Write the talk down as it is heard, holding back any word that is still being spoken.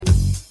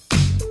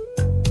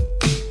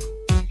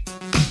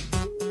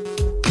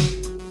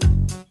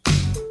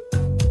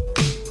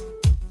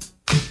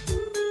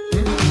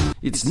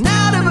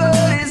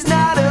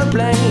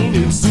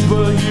It's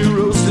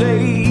Superhero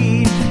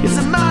Slate. It's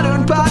a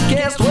modern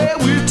podcast where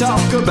we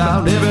talk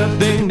about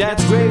everything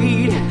that's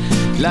great,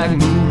 like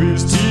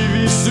movies,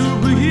 TV,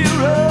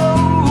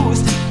 superheroes.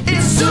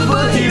 It's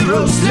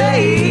Superhero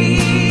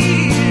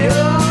Slate.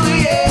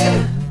 Oh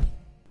yeah.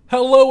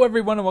 Hello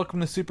everyone and welcome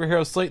to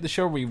Superhero Slate, the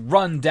show where we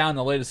run down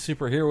the latest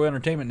superhero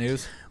entertainment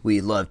news. We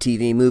love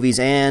TV, movies,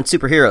 and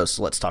superheroes,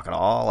 so let's talk it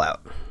all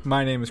out.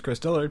 My name is Chris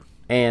Dillard.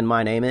 And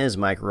my name is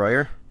Mike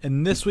Royer.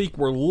 And this week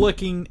we're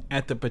looking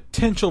at the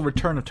potential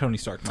return of Tony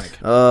Stark, Mike.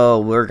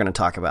 Oh, we're going to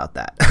talk about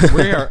that.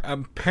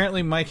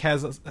 Apparently Mike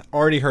has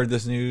already heard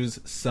this news,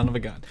 son of a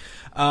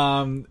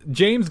gun.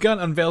 James Gunn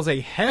unveils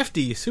a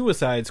hefty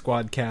Suicide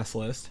Squad cast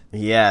list.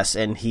 Yes,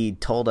 and he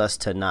told us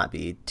to not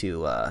be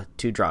too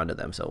drawn to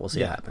them, so we'll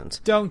see what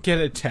happens. Don't get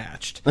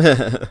attached.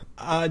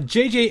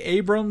 J.J.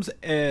 Abrams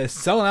is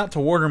selling out to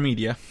Warner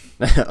Media.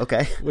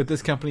 Okay. With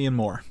this company and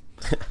more.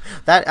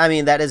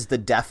 That is the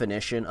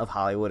definition of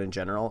Hollywood in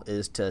general,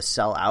 is to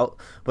sell out,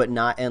 but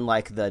not in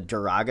like the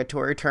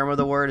derogatory term of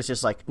the word. It's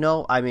just like,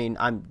 no, I mean,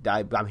 I'm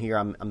here,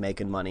 I'm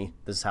making money.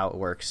 This is how it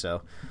works.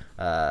 So,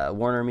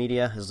 Warner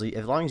Media, as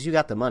long as you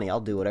got the money, I'll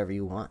do whatever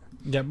you want.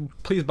 Yeah,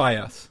 please buy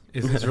us.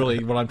 Is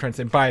really what I'm trying to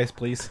say. Buy us,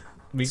 please.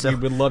 We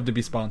would love to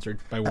be sponsored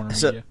by Warner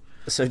Media.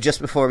 So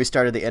just before we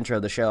started the intro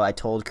of the show, I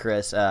told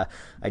Chris I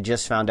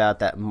just found out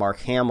that Mark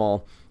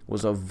Hamill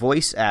was a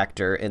voice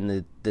actor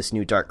in this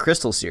new Dark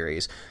Crystal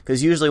series,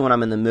 because usually when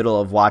I'm in the middle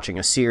of watching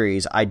a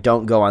series, I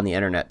don't go on the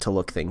internet to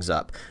look things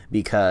up,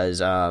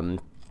 because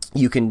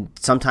you can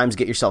sometimes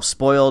get yourself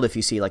spoiled if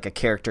you see like a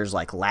character's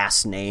like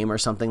last name or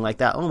something like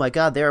that. Oh my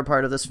god, they were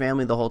part of this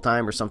family the whole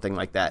time or something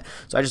like that.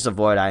 So I just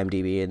avoid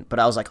IMDb. But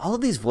I was like, all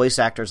of these voice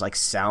actors like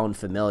sound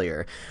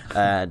familiar,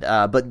 and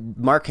but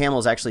Mark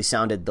Hamill's actually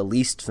sounded the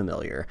least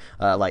familiar.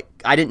 Like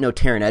I didn't know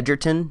Taron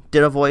Egerton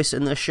did a voice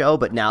in this show,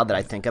 but now that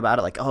I think about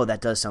it, like, oh, that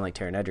does sound like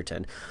Taron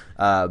Egerton.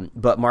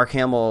 But Mark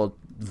Hamill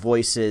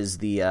voices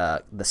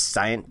the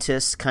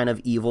scientist kind of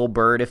evil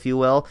bird, if you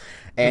will,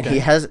 and okay.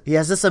 he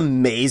has this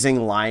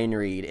amazing line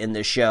read in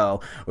the show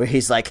where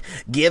he's like,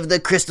 "Give the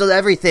crystal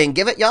everything,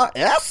 give it your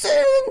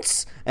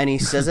essence," and he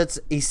says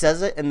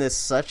it in this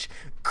such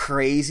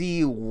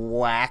crazy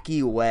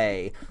wacky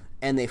way,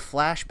 and they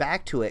flash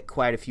back to it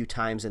quite a few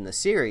times in the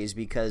series,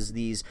 because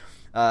these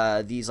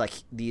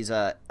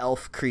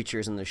elf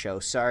creatures in the show.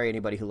 Sorry,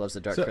 anybody who loves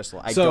the Dark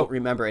Crystal. I don't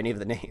remember any of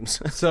the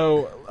names.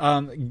 so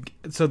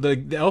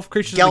the elf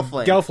creatures are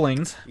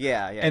Gelflings.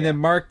 Yeah. And then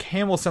Mark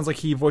Hamill sounds like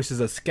he voices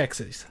a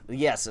Skeksis.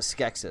 Yes, a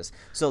Skeksis.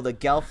 So the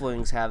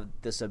Gelflings have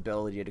this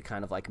ability to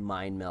kind of like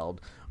mind meld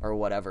or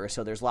whatever.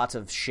 So there's lots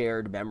of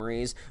shared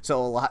memories.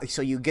 So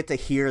you get to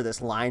hear this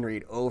line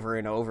read over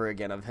and over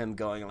again of him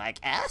going like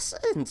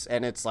essence,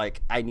 and it's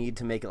like I need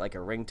to make it like a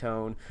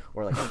ringtone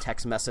or like a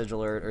text message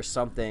alert or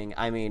something.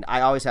 I mean,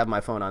 I always have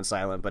my phone on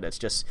silent, but it's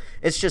just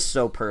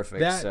so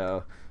perfect.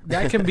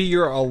 That can be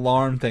your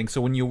alarm thing.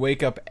 So when you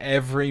wake up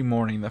every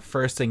morning, the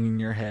first thing in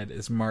your head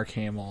is Mark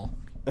Hamill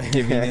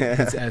giving it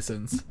his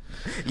essence.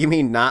 You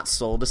mean not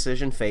Soul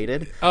Decision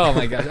Faded? Oh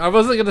my gosh. I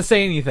wasn't going to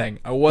say anything,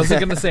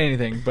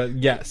 but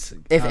yes.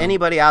 If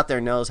anybody out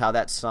there knows how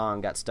that song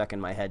got stuck in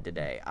my head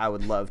today, I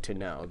would love to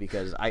know,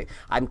 because I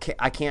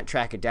can't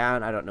track it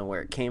down. I don't know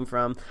where it came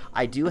from.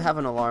 I do have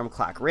an alarm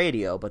clock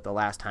radio, but the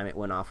last time it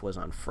went off was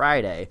on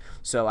Friday,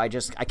 so I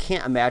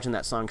can't imagine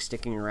that song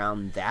sticking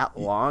around that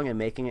long and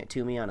making it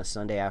to me on a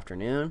Sunday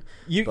afternoon.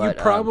 You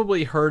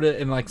probably heard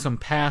it in like some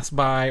pass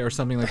by or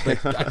something,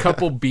 like a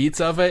couple beats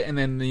of it, and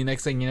then the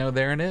next thing you know,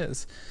 there it is.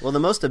 Well, the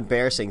most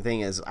embarrassing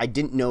thing is I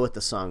didn't know what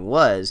the song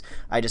was.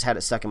 I just had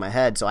it stuck in my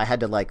head, so I had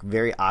to like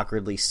very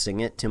awkwardly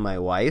sing it to my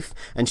wife,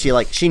 and she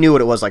knew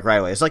what it was like right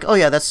away. It's like, oh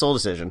yeah, that's Soul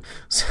Decision.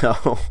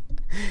 So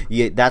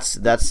yeah,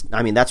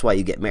 that's why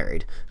you get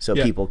married, so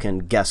people can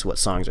guess what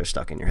songs are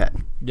stuck in your head.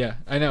 Yeah,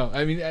 I know.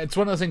 I mean, it's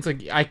one of those things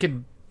like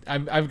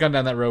I've gone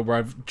down that road where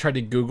I've tried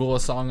to Google a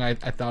song I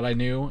thought I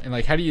knew, and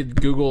like, how do you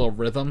Google a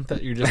rhythm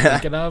that you're just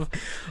thinking of?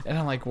 And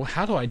I'm like, well,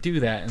 how do I do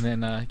that? And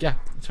then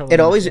totally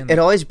it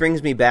always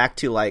brings me back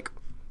to like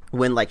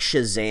when like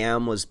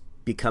Shazam was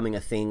becoming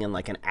a thing, and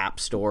like an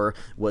app store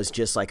was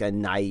just like a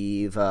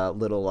naive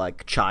little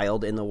like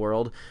child in the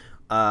world.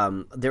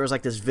 There was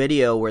like this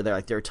video where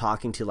they're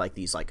talking to like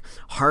these like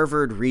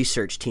Harvard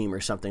research team or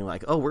something,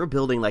 like, oh, we're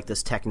building like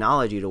this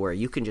technology to where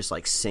you can just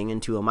like sing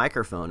into a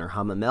microphone or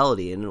hum a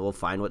melody and it will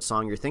find what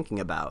song you're thinking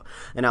about.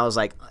 And I was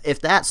like, if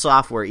that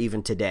software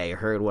even today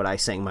heard what I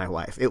sang my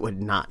wife, it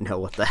would not know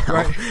what the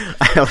hell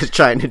I was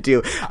trying to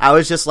do. I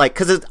was just like,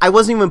 because I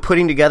wasn't even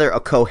putting together a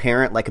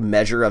coherent like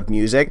measure of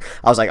music.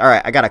 I was like, all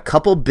right, I got a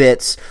couple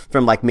bits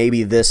from like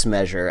maybe this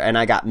measure, and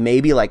I got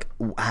maybe like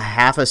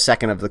half a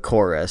second of the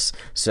chorus.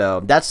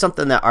 So that's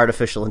something that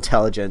artificial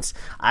intelligence,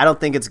 I don't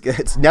think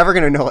it's never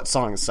going to know what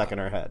song is stuck in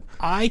our head.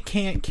 I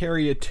can't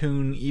carry a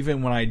tune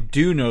even when I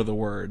do know the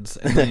words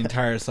and the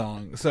entire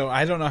song, so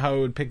I don't know how it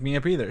would pick me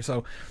up either.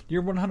 So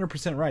you're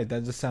 100% right.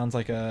 That just sounds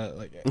like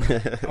a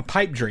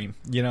pipe dream,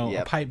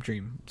 a pipe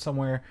dream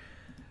somewhere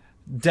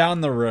down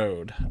the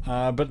road.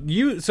 But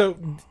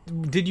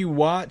did you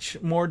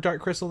watch more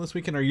Dark Crystal this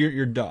weekend, or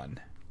you're done?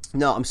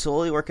 No, I'm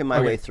slowly working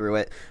my way through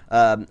it.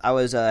 I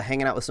was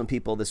hanging out with some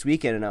people this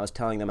weekend, and I was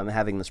telling them I'm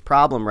having this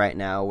problem right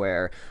now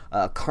where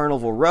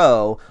Carnival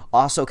Row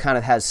also kind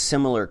of has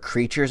similar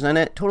creatures in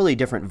it. Totally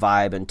different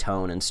vibe and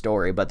tone and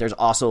story, but there's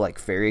also like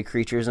fairy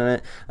creatures in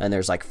it, and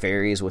there's like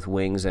fairies with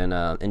wings in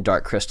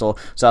Dark Crystal.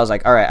 So I was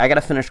like, all right, I got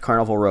to finish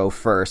Carnival Row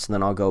first, and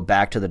then I'll go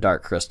back to the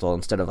Dark Crystal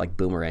instead of like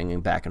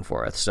boomeranging back and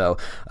forth. So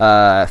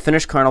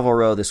finished Carnival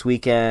Row this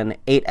weekend,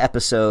 8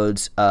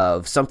 episodes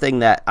of something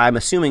that I'm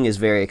assuming is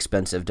very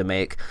expensive to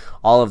make.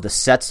 All of the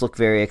sets look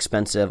very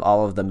expensive.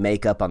 All of the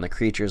makeup on the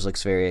creatures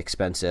looks very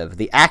expensive.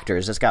 The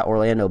actors, it's got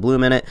Orlando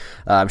Bloom in it.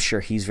 I'm sure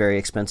he's very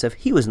expensive.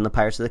 He was in the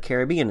Pirates of the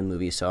Caribbean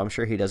movie, so I'm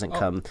sure he doesn't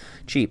come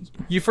cheap.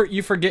 You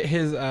forget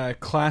his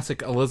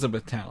classic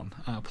Elizabethtown,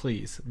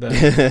 please.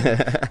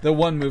 The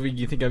one movie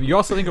you think of. You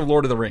also think of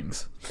Lord of the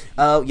Rings.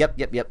 Oh, yep.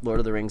 Lord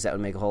of the Rings, that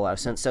would make a whole lot of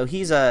sense. So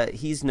he's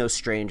no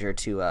stranger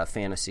to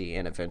fantasy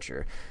and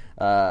adventure.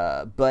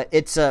 But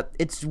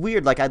it's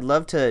weird. Like, I'd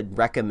love to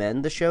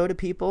recommend the show to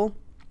people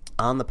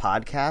on the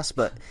podcast,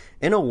 but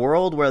in a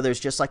world where there's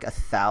just like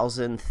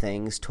 1,000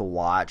 things to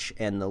watch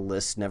and the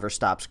list never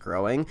stops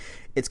growing,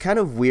 it's kind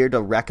of weird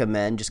to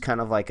recommend just kind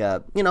of like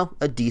a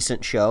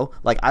decent show.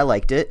 Like, I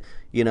liked it,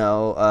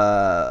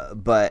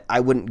 but I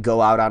wouldn't go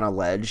out on a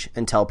ledge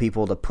and tell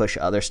people to push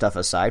other stuff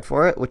aside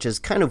for it, which is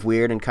kind of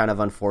weird and kind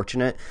of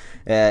unfortunate.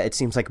 It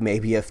seems like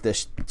maybe if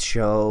this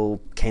show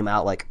came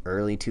out like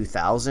early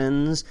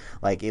 2000s,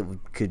 like it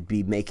could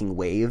be making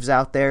waves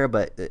out there,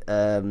 but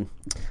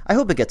I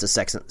hope it gets a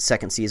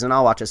second season.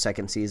 I'll watch a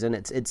second season.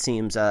 It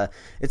seems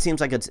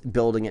like it's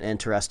building an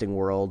interesting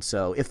world.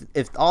 So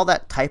if all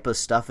that type of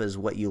stuff is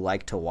what you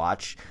like to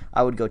watch,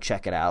 I would go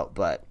check it out.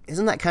 But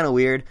isn't that kind of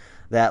weird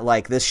that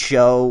like this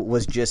show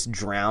was just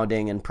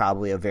drowning in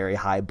probably a very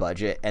high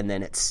budget, and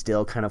then it's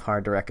still kind of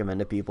hard to recommend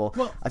to people?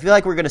 Well, I feel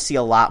like we're going to see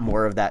a lot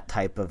more of that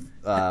type of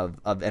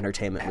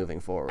entertainment moving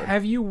forward.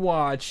 Have you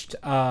watched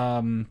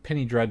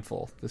Penny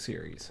Dreadful, the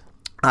series?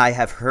 I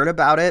have heard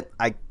about it.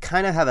 I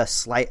kind of have a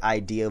slight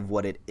idea of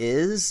what it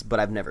is, but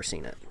I've never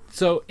seen it.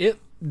 So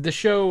the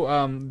show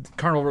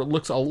Carnival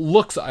looks a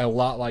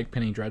lot like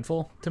Penny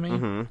Dreadful to me.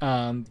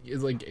 Mm-hmm.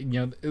 It's like,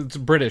 it's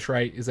British,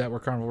 right? Is that where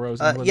Carnival Row is?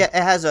 Yeah,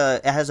 it has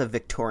a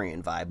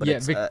Victorian vibe, but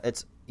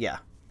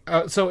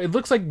so it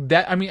looks like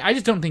that. I mean, I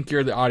just don't think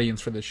you're the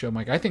audience for this show,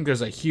 Mike. I think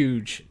there's a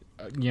huge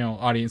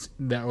audience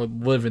that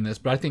would live in this,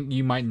 but I think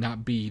you might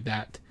not be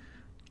that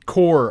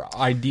core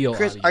ideal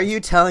Chris, audience. Are you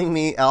telling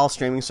me all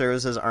streaming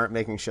services aren't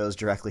making shows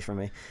directly for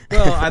me?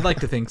 Well, I'd like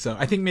to think so.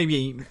 I think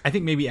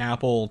maybe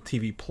Apple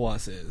TV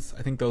Plus is.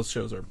 I think those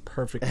shows are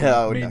perfectly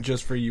made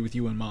just for you, with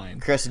you in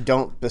mind. Chris,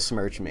 don't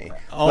besmirch me.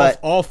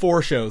 All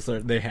 4 shows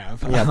they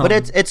have. Yeah, but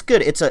it's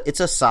good. It's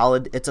a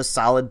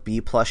solid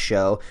B+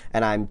 show,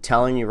 and I'm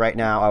telling you right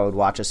now, I would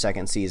watch a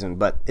second season.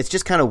 But it's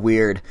just kind of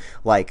weird,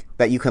 like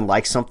that you can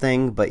like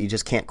something, but you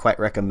just can't quite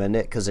recommend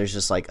it because there's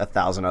just like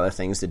 1,000 other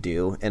things to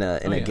do in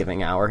a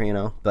given hour.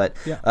 But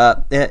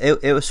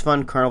it was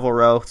fun. Carnival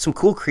Row, some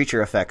cool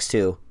creature effects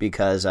too,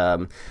 because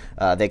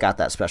they got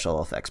that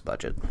special effects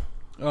budget.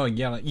 Oh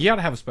yeah, you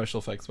gotta have a special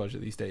effects budget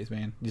these days,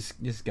 man. You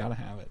just gotta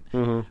have it.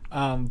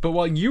 Mm-hmm. But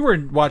while you were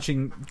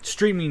watching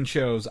streaming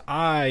shows,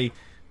 I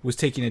was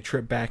taking a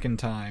trip back in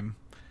time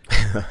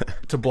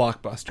to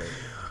Blockbuster.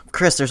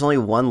 Chris, there's only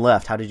one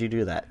left. How did you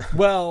do that?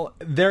 Well,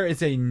 there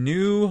is a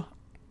new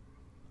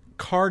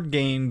card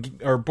game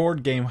or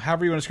board game,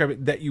 however you want to describe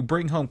it, that you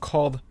bring home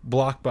called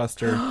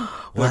Blockbuster.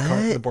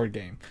 The board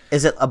game.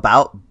 Is it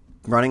about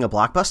running a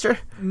Blockbuster?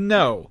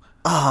 No,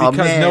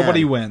 because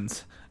nobody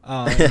wins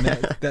in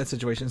that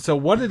situation. So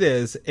what it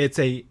is,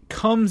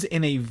 comes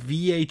in a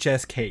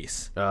VHS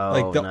case,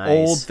 like the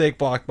old thick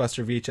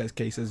Blockbuster VHS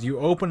cases. You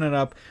open it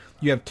up,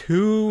 you have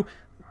 2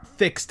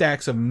 thick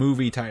stacks of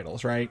movie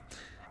titles, right?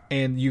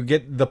 And you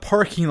get the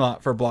parking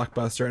lot for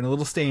Blockbuster and a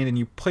little stand, and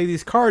you play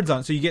these cards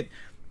on. So you get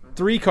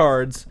 3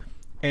 cards,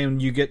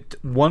 and you get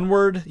one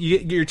word. You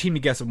get your team to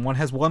guess them. One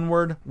has one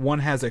word, one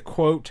has a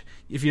quote.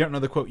 If you don't know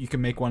the quote, you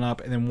can make one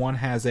up, and then one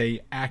has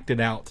a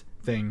acted out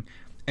thing.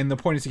 And the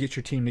point is to get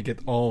your team to get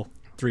all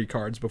 3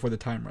 cards before the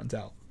time runs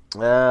out.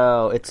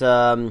 Oh, it's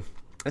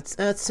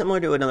similar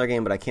to another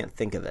game, but I can't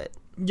think of it.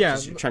 Yeah,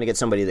 just trying to get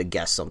somebody to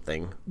guess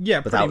something. Yeah,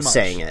 without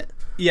saying it.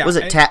 Yeah, was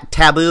it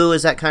Taboo?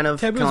 Is that kind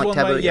of like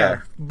Taboo?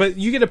 Yeah, but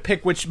you get to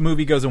pick which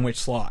movie goes in which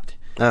slot.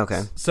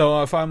 Okay.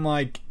 So if I'm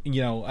like,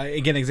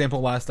 again,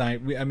 example last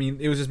night,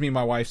 it was just me and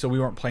my wife, so we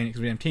weren't playing it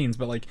because we have teens,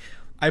 but like,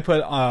 I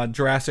put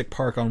Jurassic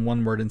Park on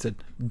one word and said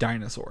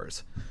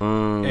dinosaurs.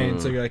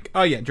 And so you're like,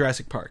 oh yeah,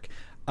 Jurassic Park.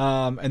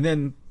 And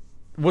then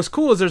what's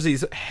cool is there's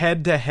these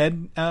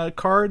head-to-head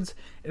cards,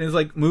 and it's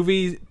like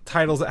movie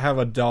titles that have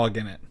a dog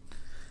in it,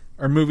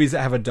 or movies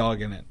that have a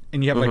dog in it.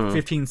 And you have like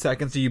 15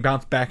 seconds, so you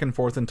bounce back and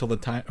forth until the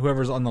time,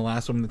 whoever's on the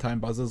last one when the time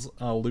buzzes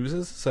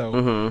loses.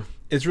 So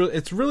it's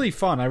really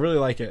fun. I really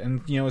like it,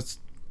 and it's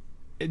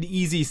an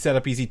easy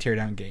setup, easy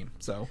teardown game.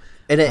 So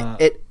and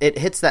it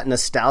hits that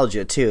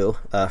nostalgia too,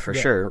 for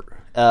sure.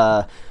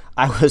 I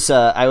was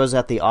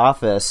at the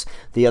office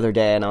the other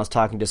day, and I was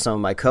talking to some of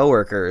my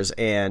coworkers,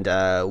 and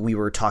we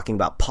were talking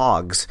about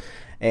Pogs.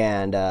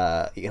 and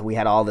we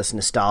had all this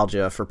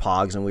nostalgia for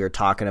Pogs, and we were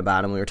talking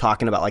about them. We were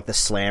talking about like the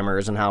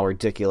Slammers and how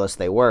ridiculous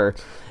they were.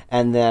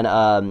 And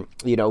then,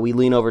 we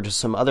lean over to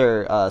some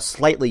other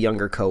slightly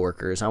younger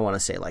coworkers. I want to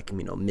say like,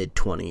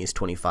 mid-20s,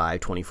 25,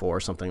 24,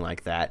 something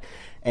like that.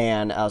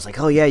 And I was like,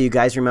 oh, yeah, you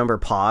guys remember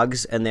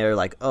Pogs? And they're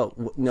like,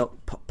 oh, no,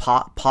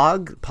 Pods?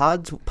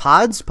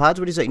 What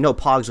do you say? No,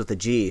 Pogs with a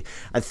G.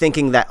 I'm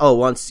thinking that,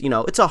 once,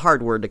 it's a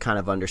hard word to kind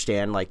of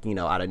understand, like,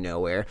 out of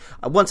nowhere.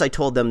 Once I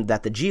told them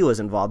that the G was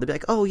involved, they'd be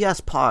like, oh,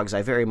 yes, Pogs,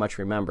 I very much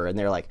remember. And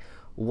they're like,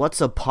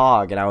 what's a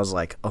Pog? And I was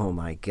like, oh,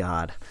 my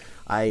God.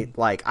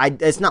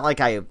 It's not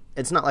like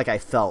I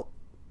felt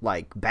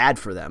like bad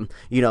for them.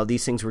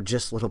 These things were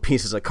just little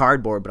pieces of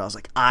cardboard, but I was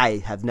like,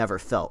 I have never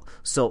felt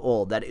so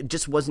old that it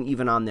just wasn't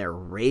even on their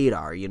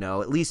radar.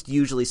 At least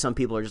usually some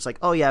people are just like,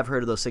 oh yeah, I've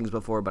heard of those things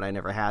before, but I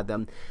never had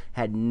them.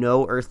 Had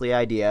no earthly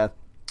idea.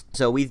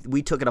 So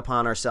we took it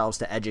upon ourselves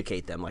to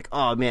educate them. Like,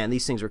 oh man,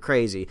 these things were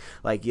crazy.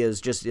 Like, it was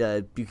just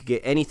you could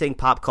get anything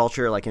pop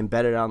culture like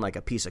embedded on like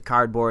a piece of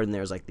cardboard, and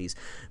there's like these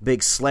big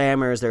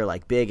slammers. They're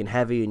like big and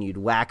heavy, and you'd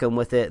whack them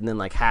with it. And then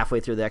like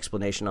halfway through the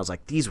explanation, I was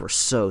like, these were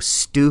so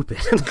stupid.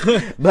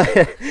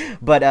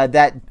 but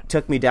that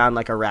took me down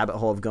like a rabbit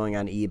hole of going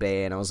on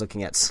eBay, and I was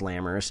looking at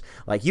slammers.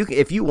 Like,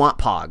 if you want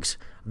Pogs,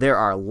 there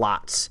are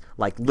lots,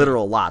 like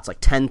literal lots, like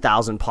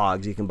 10,000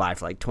 Pogs you can buy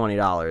for like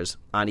 $20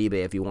 on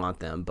eBay if you want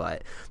them.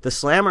 But the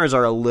Slammers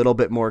are a little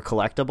bit more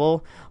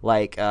collectible.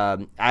 Like,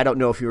 I don't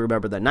know if you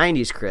remember the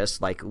 90s, Chris,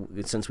 like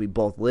since we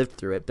both lived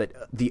through it, but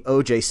the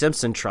O.J.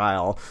 Simpson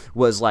trial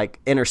was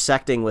like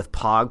intersecting with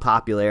Pog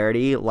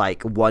popularity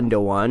like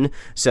 1-to-1.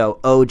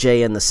 So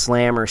O.J. and the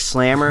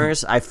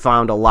Slammers, I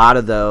found a lot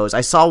of those.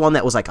 I saw one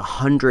that was like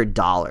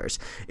 $100.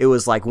 It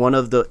was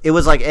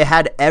like it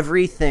had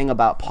everything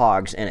about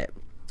Pogs in it.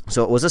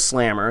 So it was a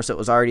slammer, so it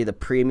was already the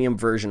premium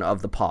version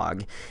of the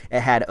Pog. It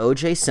had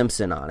O.J.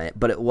 Simpson on it,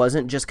 but it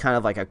wasn't just kind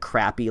of like a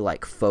crappy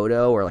like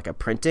photo or like a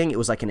printing. It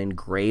was like an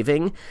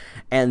engraving.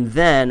 And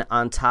then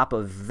on top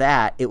of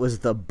that, it was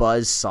the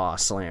Buzzsaw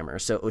Slammer.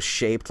 So it was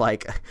shaped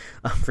like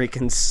a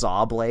freaking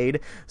saw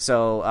blade.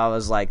 So I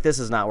was like, this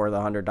is not worth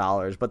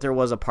 $100. But there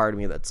was a part of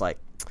me that's like,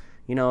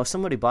 if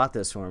somebody bought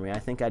this for me, I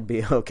think I'd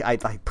be okay.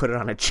 I'd like put it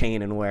on a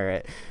chain and wear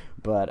it.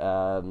 But,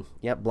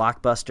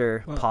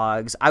 Blockbuster,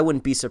 Pogs. I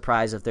wouldn't be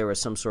surprised if there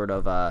was some sort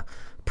of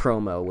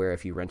promo where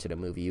if you rented a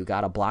movie, you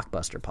got a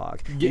Blockbuster Pog.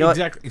 Yeah,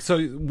 exactly. So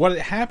what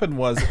happened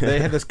was they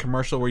had this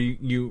commercial where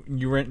you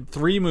rent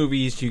 3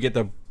 movies, you get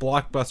the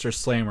Blockbuster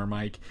Slammer,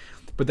 Mike.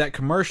 But that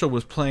commercial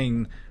was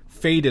playing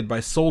Faded by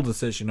Soul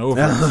Decision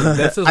over. So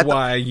this is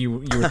why you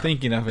were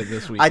thinking of it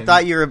this week. I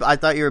thought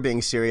you were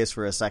being serious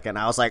for a second.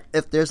 I was like,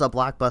 if there's a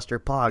Blockbuster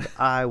Pog,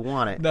 I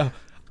want it. No.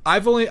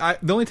 The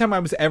only time I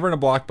was ever in a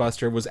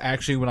Blockbuster was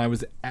actually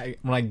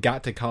when I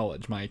got to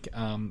college, Mike.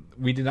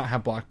 We did not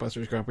have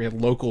Blockbusters growing up. We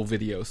had local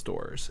video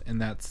stores,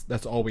 and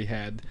that's all we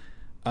had.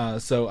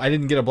 So I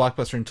didn't get a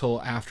Blockbuster until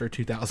after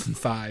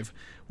 2005,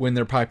 when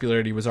their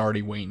popularity was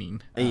already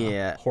waning.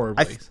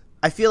 Horribly.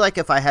 I feel like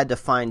if I had to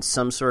find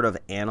some sort of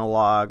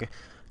analog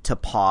to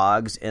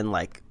Pogs in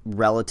like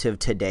relative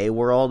today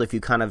world, if you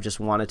kind of just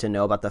wanted to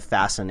know about the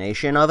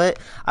fascination of it,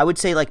 I would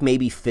say like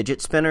maybe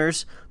fidget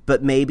spinners.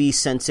 But maybe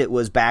since it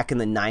was back in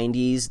the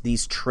 90s,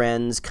 these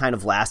trends kind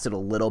of lasted a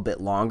little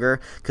bit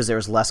longer because there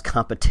was less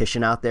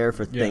competition out there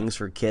for things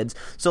for kids.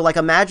 So like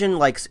imagine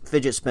like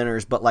fidget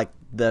spinners, but like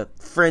the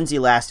frenzy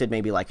lasted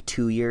maybe like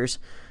 2 years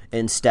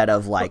instead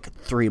of like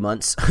 3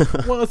 months.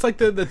 Well, it's like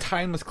the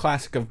timeless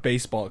classic of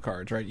baseball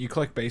cards, right? You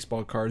collect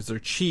baseball cards. They're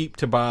cheap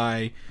to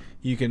buy.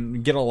 You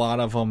can get a lot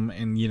of them,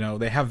 and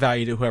they have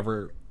value to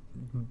whoever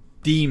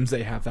deems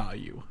they have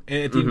value.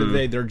 And at the end of the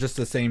day, they're just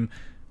the same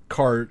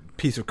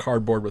piece of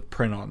cardboard with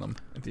print on them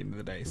at the end of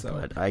the day. So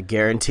but I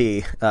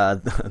guarantee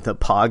the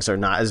Pogs are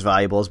not as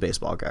valuable as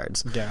baseball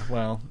cards. Yeah,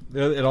 well,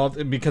 it all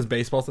because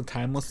baseball's a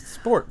timeless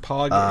sport.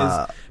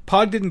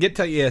 Pog didn't get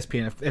to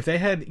ESPN. If they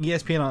had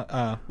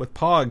ESPN with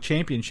Pog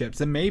championships,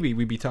 then maybe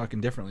we'd be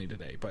talking differently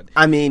today. But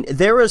I mean,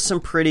 there was some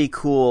pretty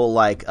cool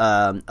like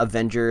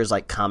Avengers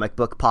like comic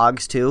book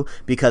Pogs too,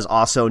 because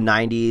also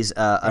 90s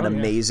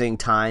amazing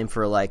time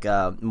for like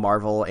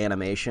Marvel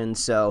animation.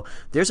 So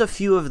there's a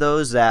few of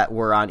those that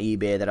were on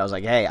eBay that I was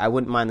like, hey, I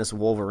wouldn't mind this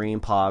Wolverine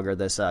Pog or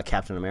this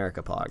Captain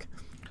America Pog.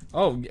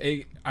 Oh,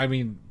 I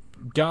mean,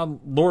 God,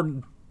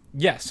 Lord,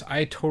 yes,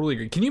 I totally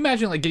agree. Can you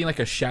imagine like getting like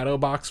a shadow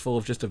box full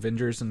of just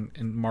Avengers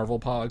and Marvel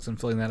Pogs and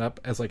filling that up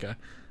as like a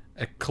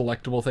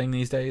collectible thing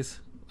these days?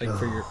 Like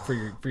for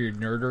your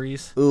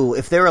nerderies. Ooh,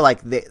 if they were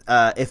like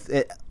if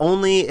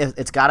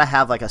it's got to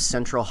have like a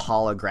central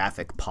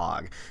holographic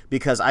Pog,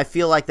 because I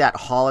feel like that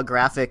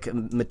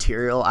holographic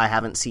material I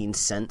haven't seen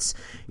since.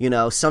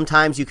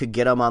 Sometimes you could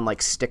get them on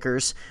like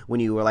stickers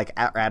when you were like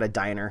at a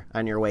diner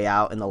on your way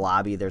out in the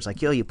lobby. There's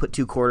like, you put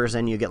 2 quarters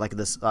in, you get like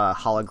this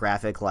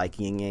holographic like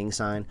yin yang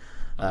sign.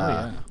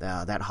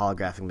 That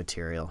holographic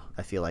material,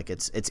 I feel like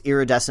its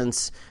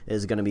iridescence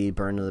is going to be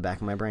burned in the back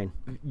of my brain.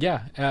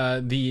 Yeah,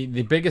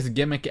 the biggest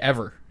gimmick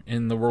ever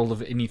in the world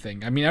of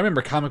anything. I mean, I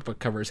remember comic book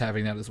covers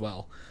having that as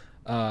well.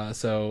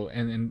 So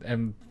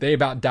and they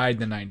about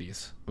died in the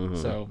 90s.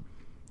 So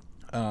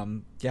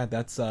yeah,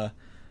 that's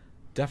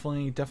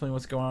definitely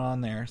what's going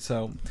on there.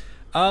 So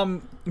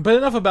but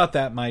enough about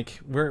that, Mike.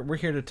 We're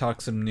here to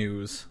talk some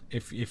news,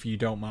 if you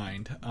don't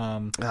mind.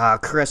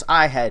 Chris,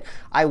 I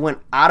went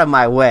out of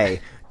my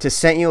way to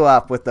set you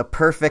up with the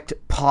perfect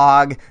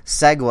Pog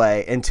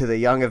segue into the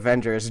Young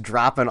Avengers,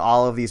 dropping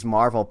all of these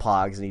Marvel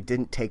Pogs, and he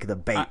didn't take the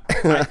bait.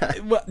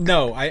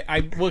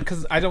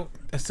 Because I don't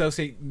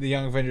associate the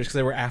Young Avengers because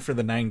they were after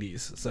the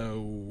 90s.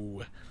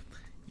 So,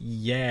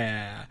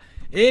 yeah.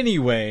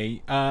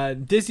 Anyway,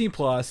 Disney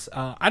Plus.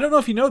 I don't know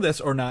if you know this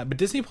or not, but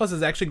Disney Plus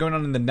is actually going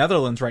on in the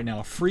Netherlands right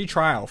now. A free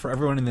trial for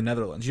everyone in the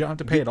Netherlands. You don't have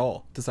to pay at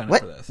all to sign up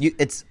for this.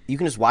 You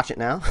can just watch it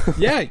now.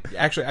 Yeah,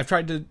 actually, I've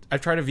tried a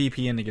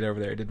VPN to get over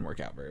there. It didn't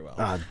work out very well.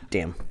 Oh,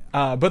 damn.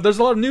 But there's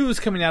a lot of news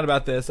coming out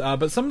about this.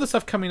 But some of the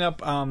stuff coming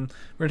up we're going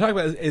to talk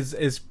about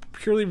is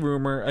purely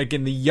rumor.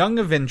 Again, the Young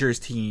Avengers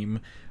team.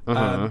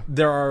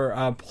 There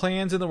are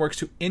plans in the works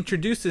to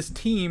introduce this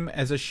team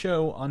as a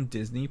show on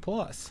Disney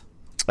Plus.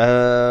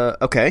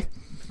 Okay.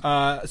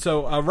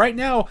 So right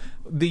now,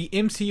 the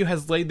MCU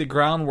has laid the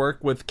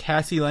groundwork with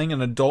Cassie Lang,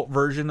 an adult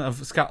version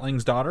of Scott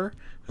Lang's daughter,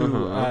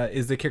 who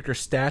is the character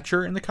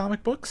Stature in the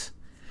comic books.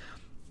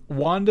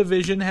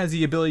 WandaVision has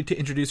the ability to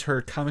introduce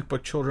her comic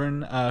book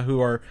children, who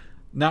are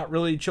not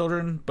really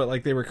children, but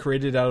like they were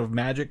created out of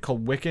magic,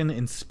 called Wiccan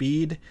and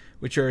Speed,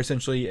 which are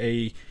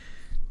essentially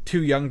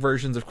two young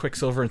versions of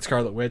Quicksilver and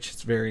Scarlet Witch.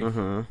 It's very,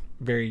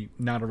 very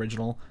not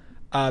original.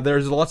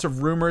 There's lots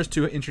of rumors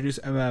to introduce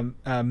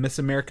Miss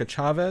America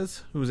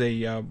Chavez, who's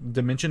a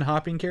dimension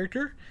hopping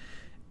character.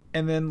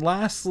 And then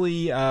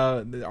lastly,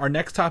 our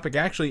next topic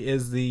actually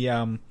is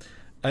the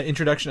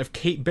introduction of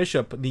Kate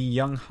Bishop, the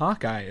young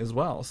Hawkeye, as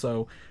well.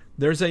 So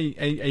there's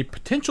a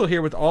potential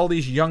here with all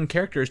these young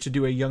characters to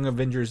do a Young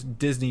Avengers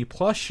Disney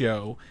Plus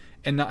show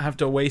and not have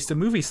to waste a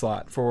movie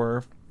slot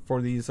for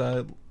these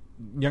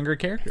younger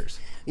characters.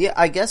 Yeah,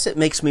 I guess it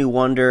makes me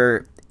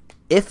wonder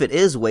if it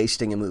is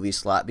wasting a movie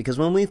slot, because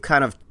when we've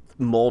kind of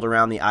mulled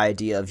around the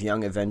idea of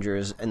Young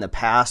Avengers in the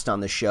past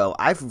on the show,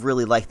 I've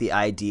really liked the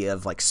idea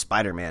of like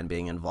Spider-Man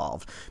being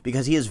involved,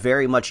 because he is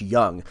very much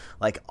young.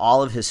 Like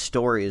all of his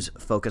stories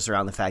focus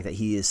around the fact that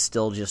he is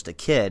still just a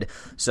kid.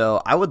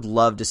 So I would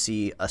love to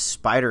see a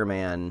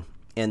Spider-Man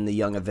in the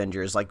Young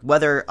Avengers, like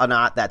whether or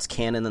not that's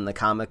canon in the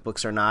comic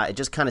books or not. It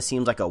just kind of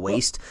seems like a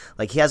waste.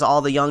 Like he has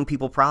all the young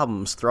people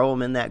problems, throw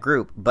him in that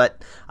group.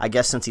 But I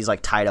guess since he's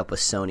like tied up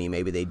with Sony,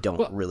 maybe they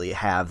don't really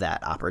have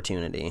that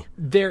opportunity.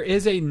 There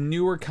is a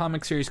newer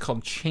comic series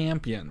called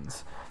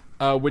Champions,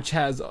 which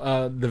has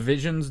the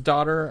Vision's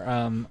daughter,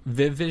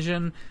 Viv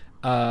Vision,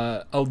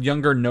 a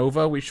younger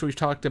Nova, which we've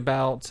talked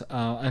about,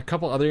 a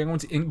couple other young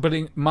ones, but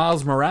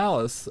Miles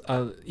Morales,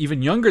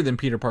 even younger than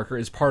Peter Parker,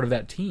 is part of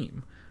that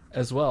team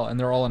as well, and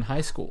they're all in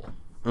high school.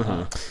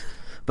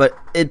 But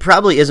it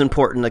probably is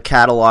important to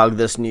catalog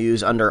this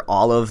news under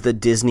all of the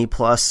Disney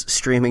Plus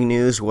streaming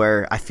news,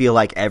 where I feel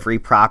like every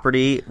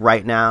property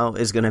right now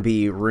is going to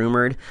be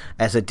rumored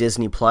as a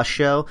Disney Plus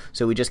show.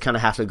 So we just kind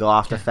of have to go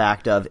off the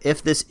fact of,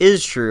 if this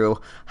is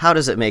true, how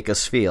does it make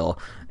us feel?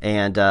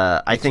 And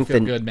I think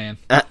good, man.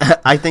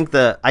 I think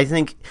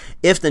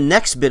if the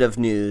next bit of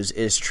news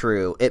is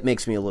true, it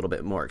makes me a little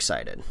bit more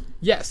excited.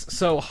 Yes.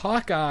 So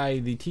Hawkeye,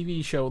 the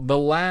TV show, the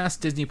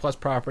last Disney Plus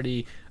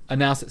property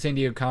announced at San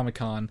Diego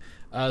Comic-Con,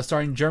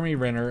 starring Jeremy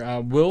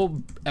Renner,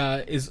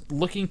 is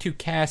looking to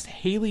cast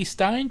Haley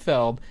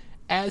Steinfeld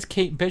as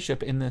Kate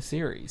Bishop in this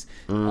series.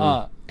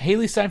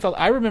 Haley Steinfeld,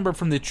 I remember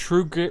from the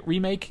True Grit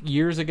remake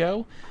years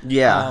ago.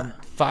 Yeah.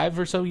 5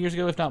 or so years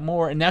ago, if not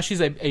more. And now she's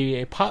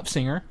a pop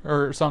singer.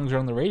 Her songs are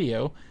on the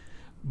radio.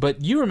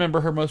 But you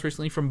remember her most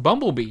recently from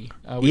Bumblebee,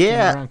 which came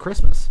out around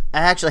Christmas.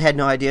 I actually had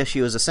no idea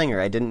she was a singer.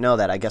 I didn't know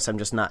that. I guess I'm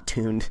just not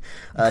tuned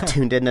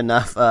in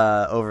enough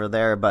over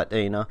there. But,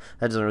 that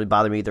doesn't really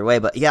bother me either way.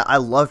 But, yeah, I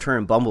loved her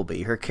in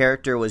Bumblebee. Her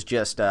character was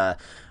just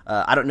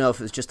I don't know if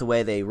it was just the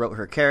way they wrote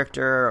her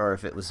character or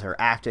if it was her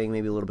acting,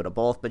 maybe a little bit of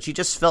both. But she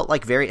just felt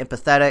like very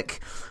empathetic.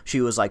 She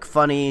was like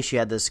funny. She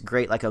had this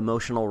great like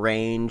emotional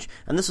range.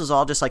 And this was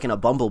all just like in a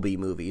Bumblebee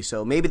movie.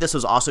 So maybe this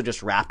was also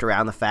just wrapped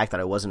around the fact that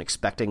I wasn't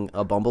expecting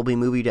a Bumblebee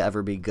movie to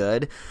ever be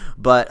good.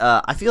 But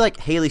I feel like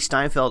Haley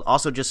Steinfeld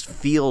also just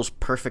feels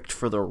perfect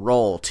for the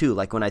role too.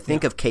 Like when I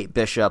think of Kate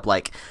Bishop,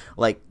 like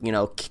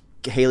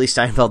Haley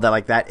Steinfeld,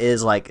 that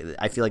is like,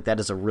 I feel like that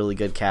is a really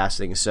good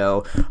casting.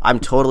 So I'm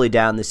totally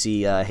down to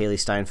see Haley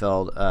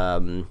Steinfeld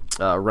run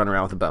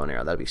around with a bow and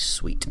arrow. That'd be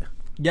sweet.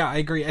 Yeah, I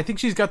agree. I think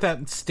she's got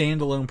that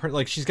standalone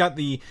like she's got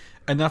the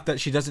enough that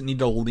she doesn't need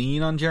to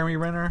lean on Jeremy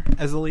Renner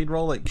as a lead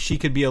role. Like she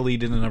could be a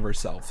lead in and of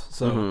herself.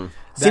 So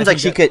seems like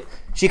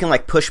she can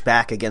like push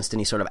back against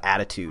any sort of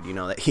attitude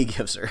that he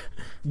gives her.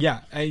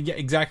 Yeah,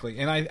 exactly.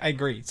 And I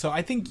agree. So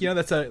I think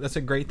that's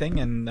a great thing,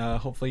 and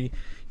hopefully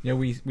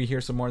we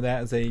hear some more of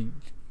that as they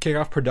kick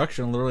off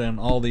production literally on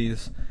all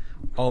these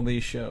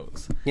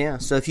shows. Yeah.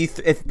 So if you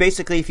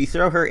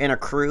throw her in a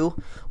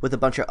crew with a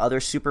bunch of other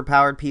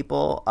superpowered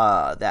people,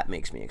 that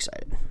makes me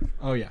excited.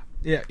 Oh yeah,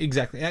 Yeah,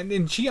 exactly.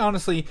 And she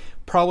honestly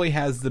probably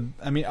has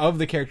of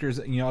the characters,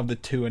 of the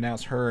two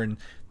announced, her and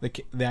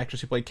the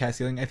actress who played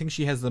Cassie Lang, I think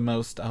she has the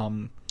most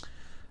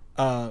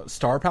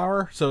star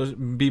power. So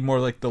it'd be more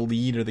like the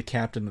lead or the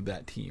captain of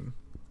that team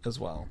as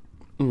well.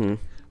 Mm-hmm.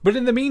 But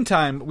in the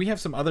meantime, we have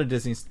some other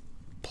Disney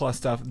Plus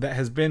stuff that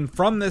has been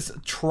from this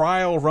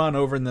trial run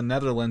over in the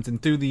Netherlands and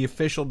through the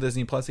official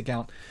Disney Plus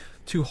account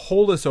to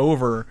hold us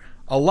over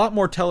a lot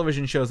more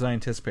television shows than I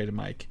anticipated,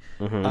 Mike.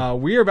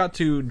 Mm-hmm. We are about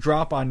to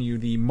drop on you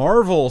the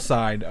Marvel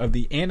side of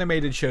the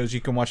animated shows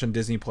you can watch on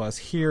Disney Plus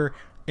here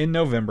in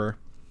November,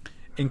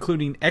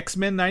 including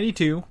X-Men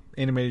 92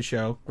 animated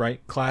show,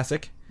 right?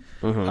 Classic.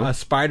 Mm-hmm.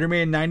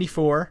 Spider-Man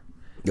 94.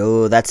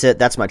 Oh, that's it.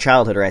 That's my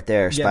childhood right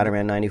there. Yeah,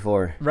 Spider-Man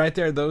 94. Right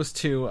there, those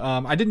two.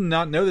 I did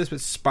not know this, but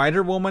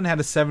Spider-Woman had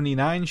a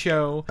 79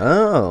 show.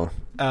 Oh.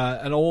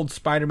 An old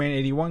Spider-Man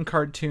 81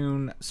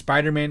 cartoon,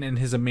 Spider-Man and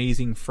His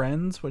Amazing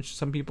Friends, which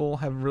some people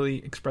have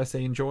really expressed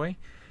they enjoy.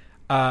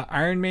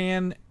 Iron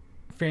Man,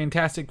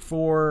 Fantastic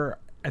Four,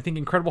 I think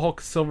Incredible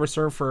Hulk, Silver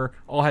Surfer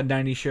all had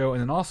 90 show,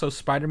 and then also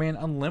Spider-Man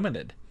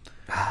Unlimited.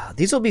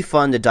 These will be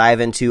fun to dive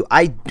into.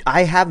 I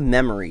have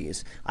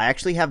memories. I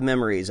actually have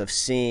memories of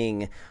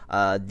seeing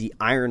the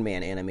Iron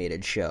Man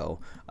animated show.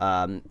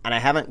 And I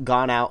haven't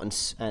gone out and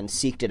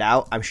seeked it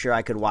out. I'm sure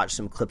I could watch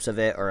some clips of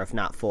it, or if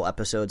not full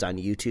episodes on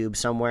YouTube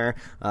somewhere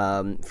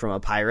from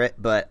a pirate.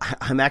 But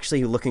I'm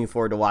actually looking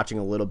forward to watching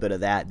a little bit of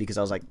that because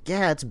I was like,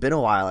 yeah, it's been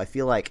a while.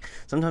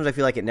 Sometimes I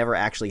feel like it never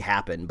actually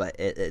happened, but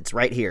it's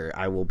right here.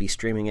 I will be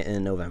streaming it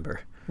in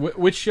November.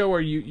 Which show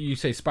are you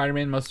say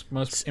Spider-Man most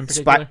in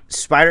particular?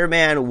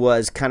 Spider-Man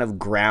was kind of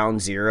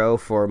ground zero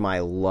for my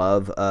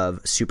love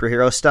of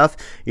superhero stuff.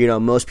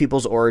 Most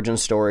people's origin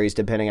stories,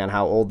 depending on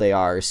how old they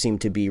are, seem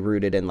to be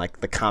rooted in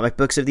like the comic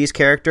books of these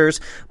characters.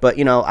 But,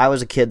 I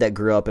was a kid that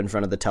grew up in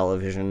front of the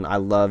television. I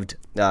loved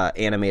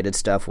animated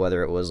stuff,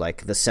 whether it was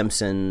like The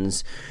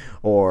Simpsons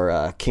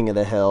or King of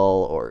the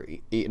Hill, or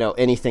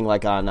anything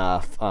like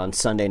on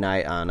Sunday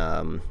night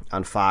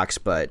on Fox.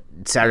 But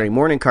Saturday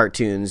morning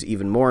cartoons,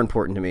 even more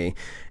important to me.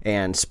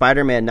 And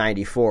Spider-Man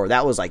 94,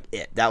 that was like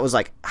it. That was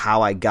like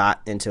how I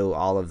got into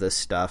all of this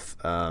stuff.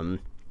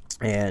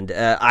 And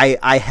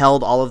I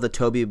held all of the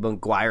Tobey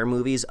Maguire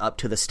movies up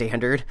to the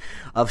standard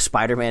of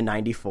Spider-Man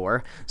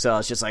 94. So I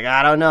was just like,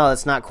 I don't know,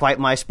 it's not quite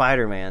my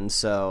Spider-Man.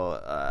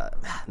 So,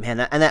 man,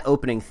 that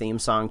opening theme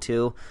song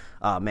too.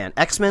 Man,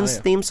 X-Men's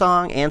theme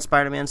song and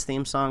Spider-Man's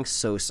theme song,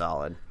 so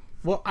solid.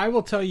 Well, I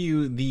will tell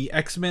you, the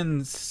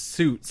X-Men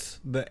suits,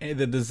 the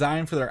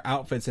design for their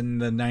outfits in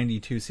the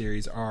 92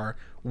 series are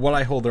what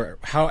I hold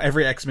how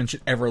every X-Men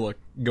should ever look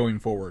going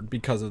forward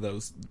because of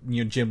those,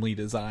 Jim Lee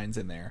designs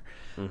in there.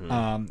 Mm-hmm.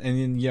 And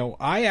then,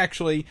 I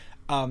actually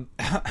am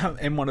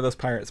one of those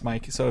pirates,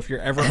 Mike. So if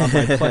you're ever on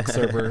my Plex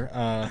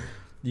server,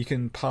 you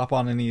can pop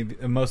on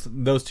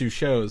those two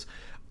shows.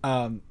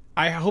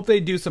 I hope they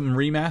do some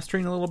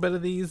remastering a little bit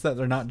of these, that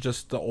they're not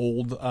just the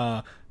old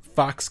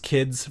Fox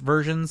Kids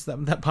versions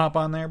that pop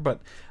on there.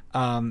 But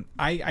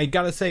I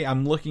gotta say,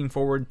 I'm looking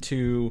forward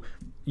to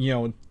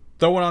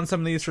throwing on some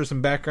of these for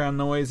some background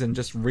noise and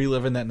just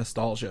reliving that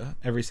nostalgia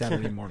every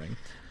Saturday morning.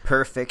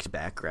 Perfect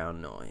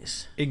background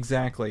noise.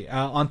 Exactly.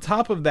 On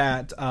top of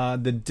that,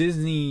 the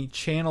Disney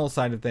Channel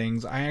side of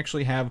things, I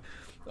actually have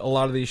a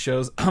lot of these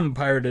shows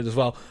pirated as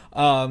well.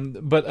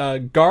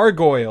 But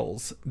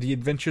Gargoyles, The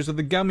Adventures of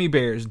the Gummy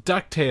Bears,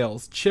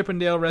 DuckTales, Chip 'n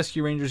Dale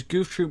Rescue Rangers,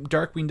 Goof Troop,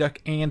 Darkwing Duck,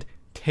 and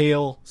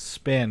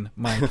Tailspin,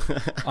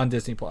 Mike, on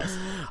Disney Plus.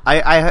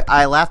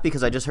 I laugh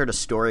because I just heard a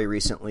story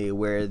recently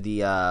where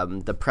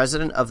the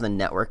president of the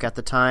network at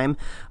the time,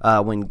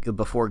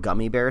 before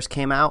Gummy Bears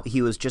came out,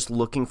 he was just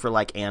looking for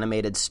like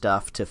animated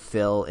stuff to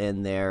fill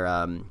in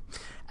their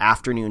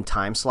afternoon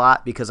time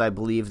slot, because I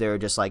believe they were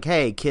just like,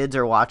 hey, kids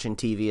are watching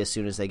TV as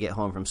soon as they get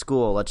home from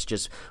school, let's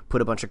just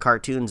put a bunch of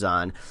cartoons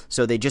on.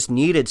 So they just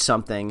needed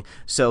something,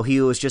 so he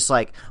was just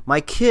like,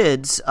 my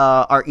kids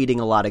are eating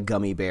a lot of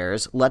gummy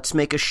bears, let's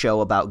make a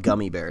show about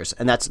gummy bears.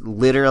 And that's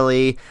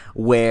literally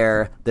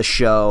where the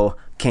show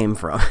came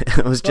from.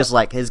 It was just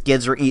like his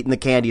kids were eating the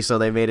candy, so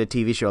they made a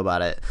TV show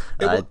about it.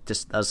 I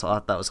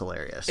thought that was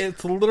hilarious.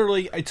 It's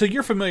literally, so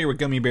you're familiar with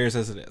gummy bears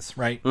as it is,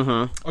 right?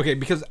 Mm-hmm. Okay,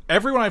 because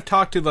everyone I've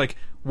talked to, like,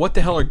 what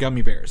the hell are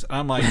gummy bears? And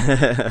I'm like,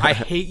 I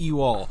hate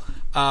you all.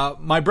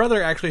 My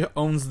brother actually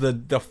owns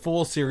the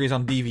full series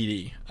on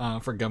DVD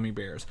for gummy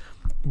bears,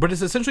 but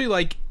it's essentially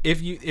like if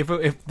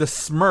the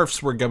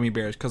Smurfs were gummy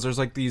bears, because there's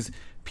like these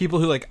people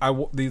who like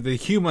the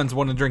humans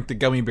want to drink the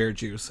gummy bear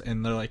juice,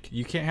 and they're like,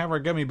 you can't have our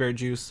gummy bear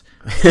juice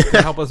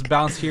to help us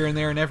bounce here and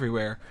there and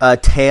everywhere. A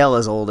tale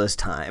as old as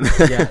time.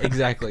 Yeah,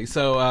 exactly.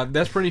 So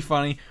that's pretty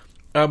funny.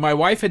 My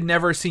wife had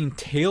never seen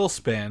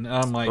Tailspin, and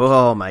I'm like,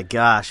 oh my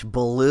gosh,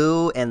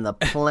 Baloo and the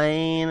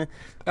plane.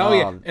 Oh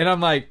yeah, and I'm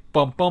like,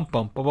 bum bum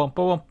bum bum bum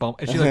bum bum,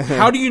 and she's like,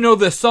 how do you know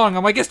this song?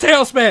 I'm like, it's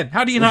Tailspin.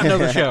 How do you not know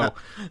the show?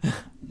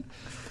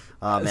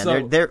 Oh man,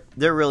 so,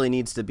 there really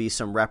needs to be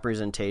some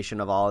representation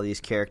of all of these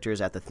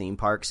characters at the theme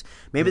parks.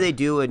 Maybe they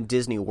do in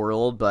Disney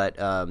World, but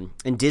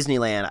in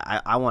Disneyland,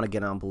 I want to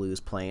get on Baloo's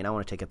plane. I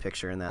want to take a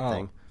picture in that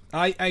thing.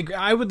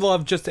 I would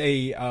love just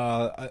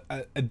a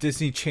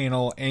Disney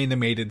Channel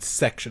animated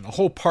section, a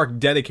whole park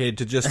dedicated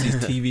to just these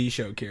TV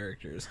show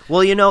characters.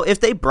 Well, if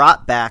they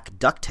brought back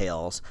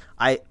DuckTales,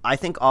 I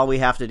think all we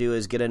have to do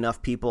is get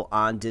enough people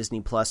on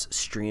Disney Plus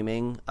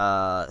streaming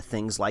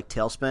things like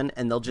TaleSpin,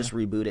 and they'll just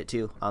reboot it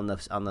too on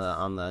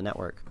the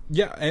network.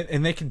 Yeah,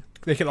 and they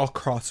could all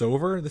cross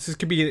over.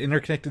 Could be an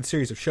interconnected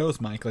series of shows,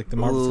 Mike, like the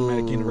Marvel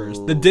Cinematic Universe,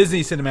 the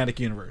Disney Cinematic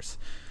Universe.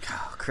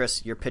 Oh,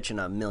 Chris, you're pitching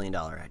 $1 million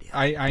idea.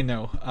 I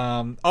know.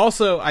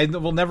 Also, I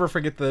will never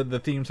forget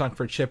the theme song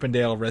for Chip and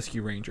Dale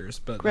Rescue Rangers.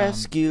 But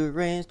Rescue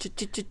Rangers,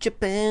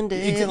 Chip and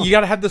Dale. You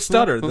got to have the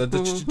stutter,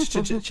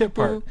 the chip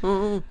part.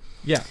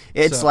 Yeah,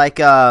 it's like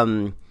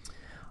do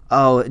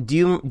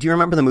you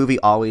remember the movie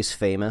Always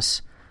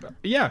Famous?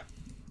 Yeah,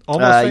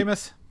 Almost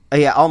Famous.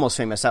 Yeah, Almost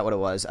Famous. That's what it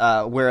was.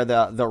 Where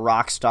the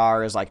rock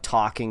star is like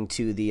talking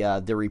to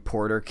the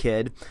reporter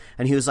kid,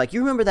 and he was like, "You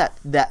remember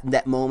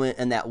that moment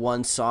and that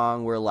one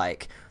song where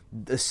like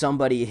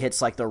somebody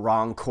hits like the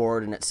wrong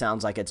chord and it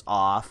sounds like it's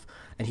off?"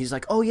 And he's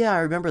like, "Oh yeah, I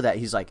remember that."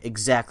 He's like,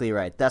 "Exactly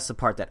right. That's the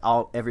part that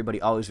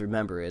everybody always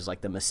remember is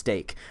like the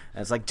mistake."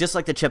 And it's like just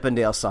like the Chip and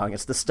Dale song.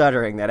 It's the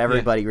stuttering that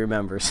everybody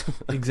remembers.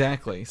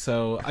 Exactly.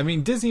 So I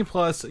mean, Disney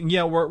Plus.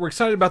 We're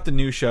excited about the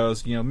new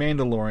shows.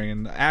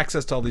 Mandalorian,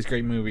 access to all these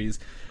great movies.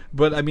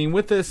 But I mean,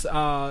 with this,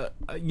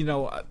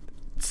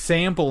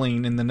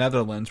 sampling in the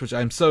Netherlands, which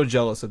I'm so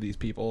jealous of these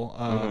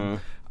people,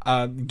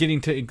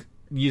 getting to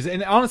use it.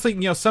 And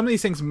honestly, some of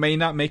these things may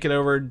not make it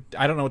over.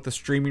 I don't know what the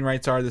streaming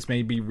rights are. This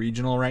may be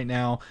regional right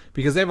now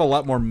because they have a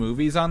lot more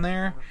movies on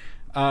there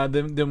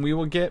than we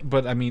will get.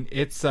 But I mean,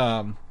 it's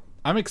I'm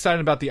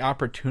excited about the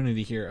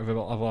opportunity here of a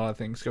lot of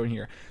things going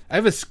here. I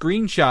have a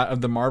screenshot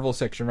of the Marvel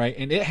section, right,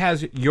 and it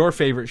has your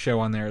favorite show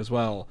on there as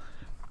well,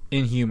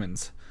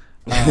 Inhumans.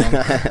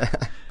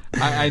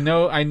 I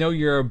know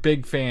you're a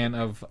big fan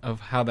of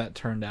how that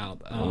turned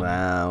out.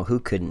 Wow, who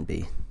couldn't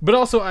be? But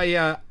also,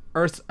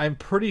 I'm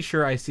pretty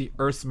sure I see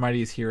Earth's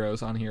Mightiest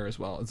Heroes on here as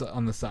well. It's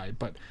on the side,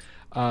 but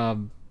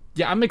I'm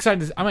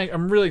excited.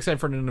 I'm really excited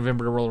for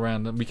November to roll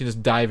around and we can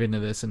just dive into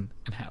this and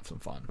have some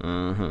fun.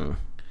 Mm-hmm.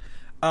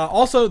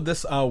 Also,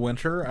 this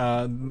winter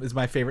is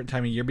my favorite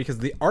time of year because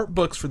the art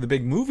books for the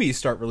big movies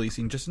start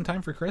releasing just in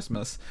time for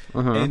Christmas,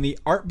 and the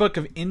art book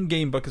of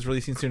In-Game book is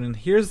releasing soon. And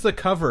here's the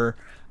cover.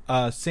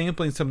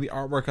 Sampling some of the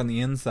artwork on the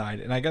inside,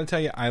 and I gotta tell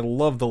you, I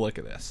love the look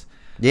of this.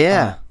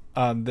 Yeah.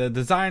 The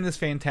design is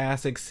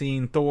fantastic.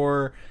 Seeing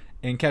Thor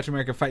and Captain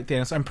America fight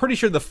Thanos. I'm pretty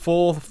sure the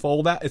full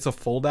fold out. It's a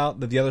fold out.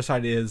 That the other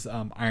side is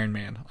Iron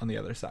Man on the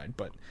other side.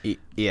 But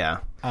yeah.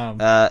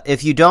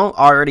 If you don't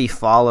already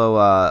follow,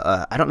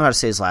 I don't know how to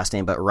say his last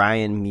name, but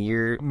Ryan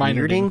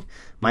Meinerding.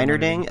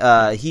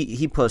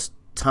 He posts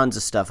tons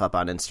of stuff up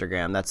on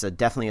Instagram. That's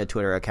definitely a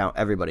Twitter account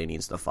everybody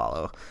needs to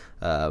follow.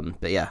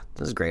 But yeah,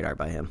 this is great art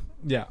by him.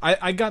 Yeah,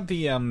 I got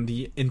the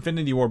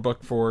Infinity War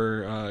book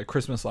for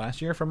Christmas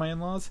last year from my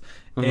in-laws,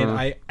 and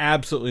I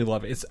absolutely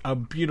love it. It's a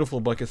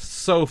beautiful book. It's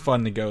so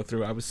fun to go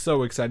through. I was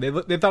so excited.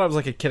 They thought I was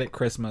like a kid at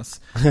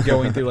Christmas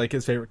going through like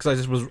his favorite,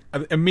 because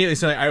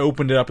immediately I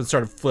opened it up and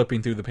started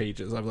flipping through the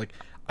pages. I was like,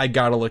 I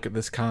gotta look at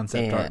this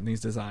concept art and these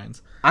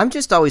designs. I'm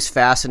just always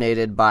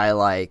fascinated by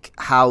like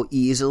how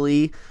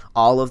easily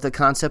all of the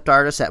concept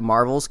artists at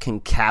Marvel's can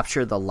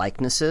capture the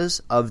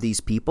likenesses of these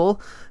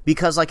people,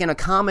 because like in a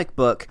comic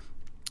book,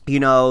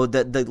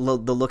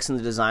 the looks and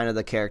the design of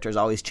the characters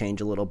always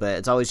change a little bit.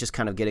 It's always just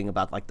kind of getting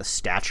about like the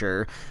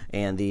stature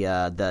and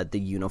the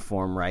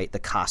uniform, right, the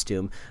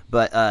costume.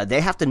 But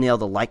they have to nail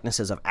the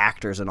likenesses of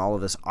actors and all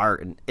of this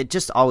art, and it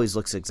just always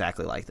looks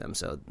exactly like them.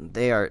 So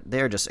they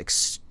are just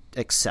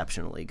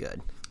exceptionally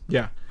good.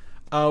 Yeah.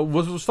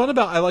 What was fun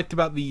I liked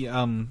about the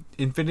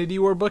Infinity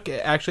War book,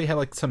 it actually had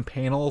like some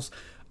panels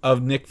of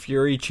Nick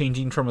Fury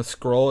changing from a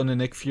Skrull into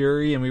Nick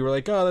Fury, and we were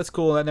like, oh, that's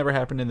cool, that never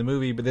happened in the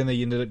movie, but then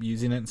they ended up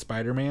using it in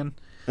Spider-Man.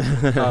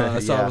 I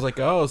was like,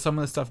 oh, some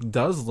of this stuff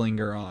does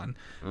linger on.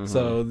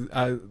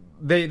 So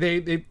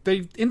they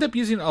end up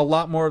using a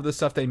lot more of the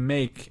stuff they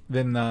make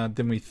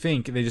than we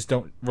think. They just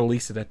don't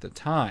release it at the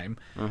time,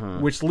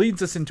 which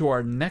leads us into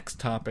our next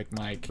topic,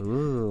 Mike.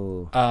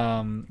 Ooh.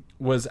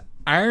 Was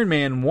Iron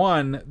Man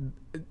 1.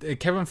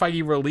 Kevin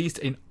Feige released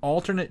an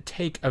alternate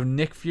take of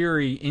Nick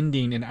Fury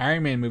ending an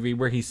Iron Man movie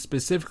where he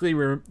specifically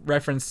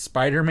referenced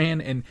Spider-Man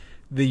and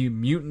the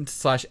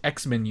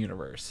mutant/X-Men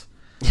universe.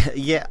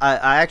 Yeah,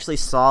 I actually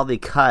saw the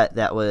cut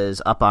that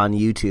was up on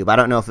YouTube. I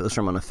don't know if it was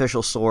from an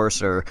official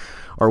source or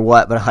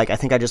what, but like I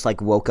think I just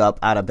like woke up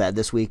out of bed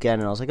this weekend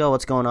and I was like, oh,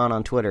 what's going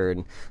on Twitter?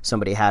 And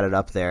somebody had it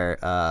up there.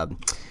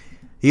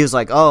 He was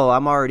like, oh,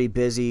 I'm already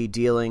busy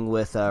dealing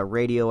with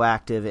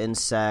radioactive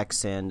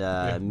insects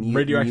and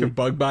radioactive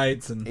bug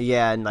bites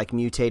and like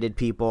mutated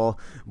people.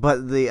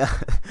 But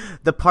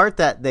the part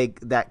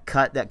that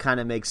cut that kind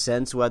of makes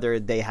sense, whether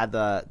they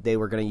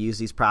were going to use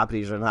these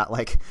properties or not.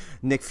 Like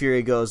Nick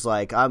Fury goes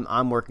like,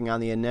 I'm working on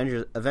the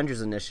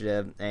Avengers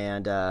Initiative,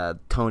 and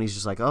Tony's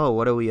just like, oh,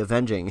 what are we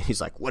avenging? And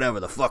he's like, whatever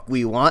the fuck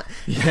we want.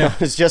 Yeah,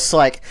 it's just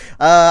like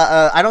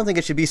I don't think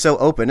it should be so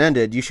open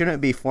ended. You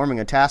shouldn't be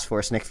forming a task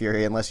force, Nick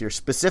Fury, unless you're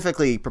specifically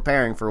specifically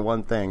preparing for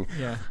one thing.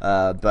 Yeah.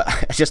 But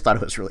I just thought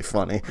it was really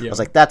funny. Yeah. I was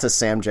like, that's a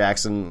Sam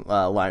Jackson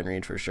line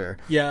read for sure.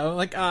 Yeah,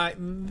 like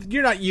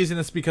you're not using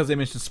this because they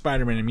mentioned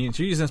Spider-Man and mutants.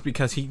 You're using this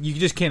because you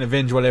just can't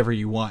avenge whatever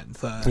you want.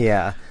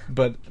 Yeah.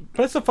 But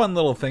it's a fun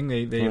little thing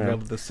they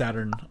unveiled at the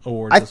Saturn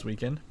Awards this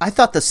weekend. I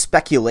thought the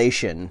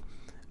speculation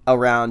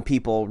around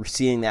people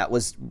seeing that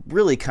was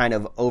really kind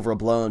of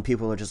overblown.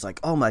 People were just like,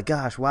 oh my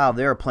gosh, wow,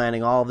 they were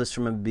planning all of this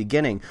from the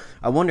beginning.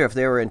 I wonder if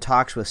they were in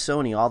talks with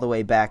Sony all the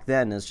way back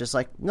then. It's just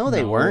like, no,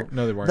 they weren't.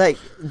 No, they weren't. Like,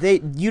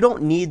 you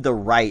don't need the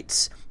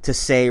rights to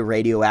say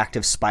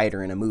radioactive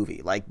spider in a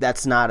movie. Like,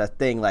 that's not a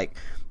thing. Like,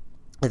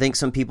 I think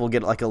some people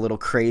get like a little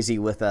crazy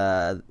with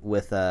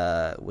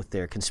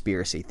their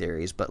conspiracy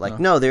theories, but like,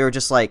 no, they were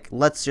just like,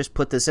 let's just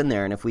put this in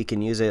there, and if we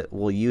can use it,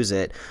 we'll use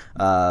it.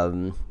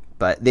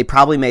 But they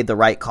probably made the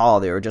right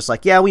call. They were just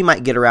like, yeah, we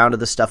might get around to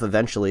this stuff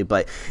eventually.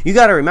 But you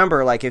got to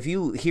remember, like, if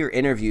you hear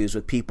interviews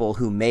with people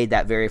who made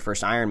that very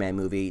first Iron Man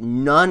movie,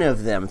 none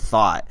of them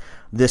thought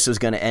this was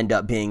going to end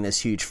up being this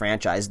huge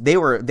franchise. They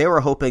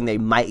were hoping they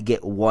might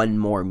get one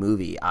more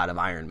movie out of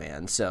Iron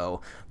Man.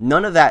 So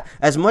none of that,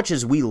 as much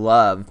as we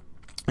love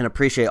and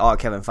appreciate all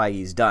Kevin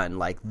Feige's done,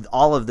 like,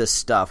 all of this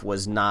stuff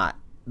was not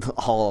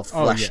all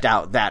fleshed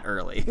out that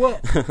early. Well,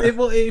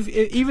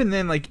 even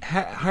then, like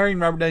hiring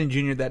Robert Downey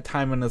Jr. at that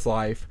time in his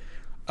life,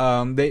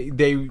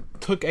 they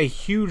took a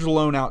huge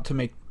loan out to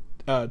make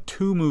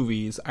 2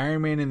 movies,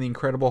 Iron Man and the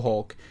Incredible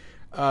Hulk.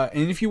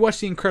 And if you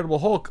watch the Incredible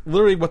Hulk,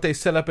 literally what they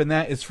set up in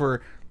that is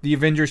for the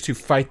Avengers to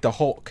fight the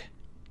Hulk.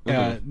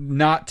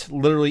 Not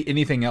literally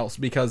anything else,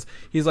 because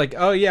he's like,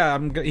 oh yeah,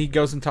 he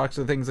goes and talks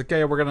to things like,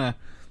 yeah, we're gonna,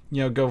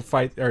 go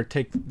fight or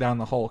take down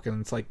the Hulk, and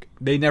it's like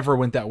they never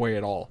went that way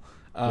at all.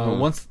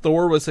 Once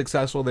Thor was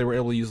successful, they were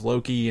able to use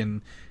Loki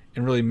and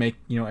really make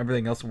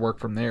everything else work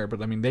from there.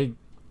 But I mean,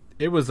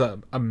 it was a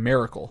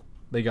miracle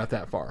they got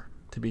that far,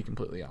 to be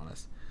completely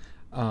honest.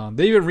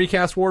 They even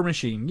recast War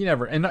Machine. You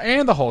never and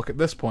the Hulk at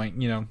this point.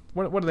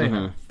 What do they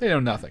know? They know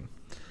nothing.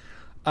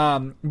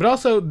 But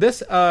also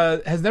this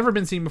has never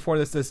been seen before.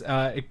 This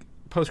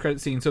post-credit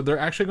scene, so they're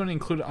actually going to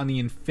include it on the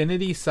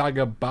Infinity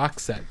Saga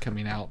box set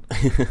coming out.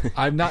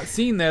 I've not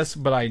seen this,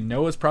 but I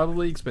know it's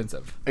probably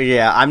expensive.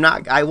 Yeah,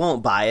 I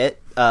won't buy it,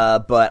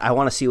 but I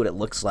want to see what it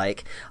looks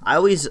like. I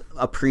always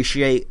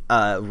appreciate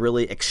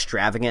really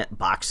extravagant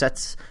box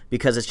sets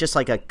because it's just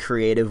like a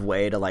creative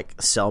way to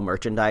like sell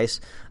merchandise.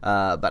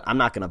 But I'm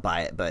not going to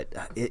buy it. But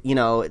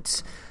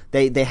it's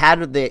they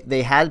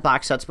had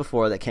box sets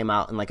before that came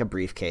out in like a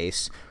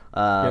briefcase.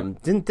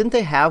 Didn't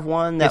they have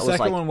one that was like?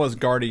 The second one was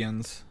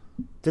Guardians.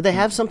 Did they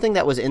have something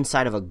that was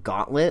inside of a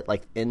gauntlet,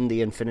 like in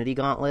the Infinity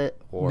Gauntlet?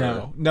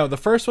 Or No. The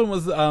first one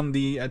was the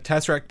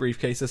Tesseract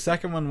briefcase. The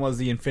second one was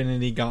the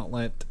Infinity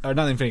Gauntlet, or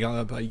not the Infinity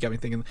Gauntlet, but you got me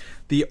thinking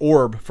the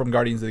orb from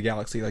Guardians of the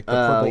Galaxy, like the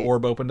purple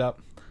orb opened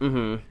up.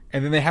 Mm-hmm.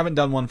 And then they haven't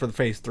done one for the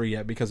Phase 3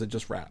 yet because it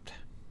just wrapped.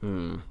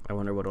 I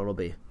wonder what it'll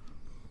be.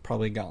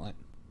 Probably a gauntlet.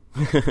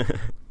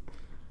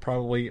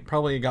 Probably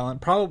a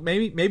gauntlet.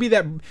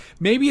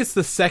 Maybe it's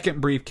the second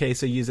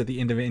briefcase they use at the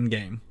end of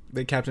Endgame.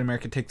 That Captain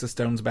America takes the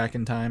stones back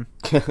in time.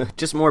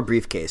 Just more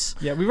briefcase.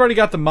 Yeah, we've already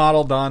got the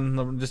model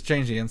done. Just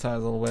change the inside a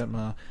little bit.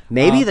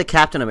 Maybe the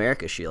Captain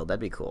America shield.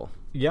 That'd be cool.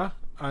 Yeah,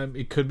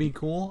 it could be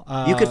cool.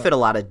 You could fit a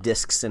lot of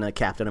discs in a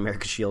Captain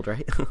America shield,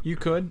 right? You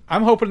could.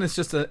 I'm hoping it's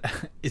just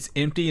it's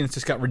empty and it's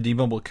just got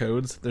redeemable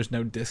codes. There's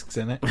no discs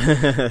in it.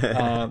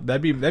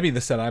 That'd be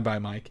the set I buy,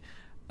 Mike.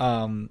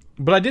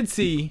 But I did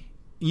see.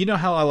 You know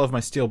how I love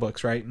my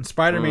Steelbooks, right? And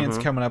Spider-Man's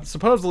coming up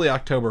supposedly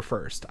October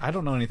 1st. I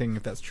don't know anything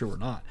if that's true or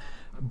not.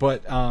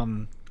 But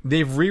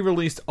they've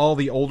re-released all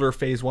the older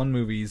Phase 1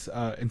 movies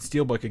in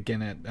Steelbook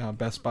again at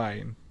Best Buy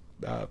in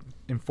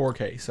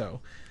 4K.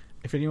 So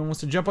if anyone wants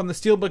to jump on the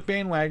Steelbook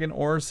bandwagon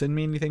or send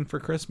me anything for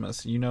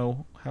Christmas, you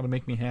know how to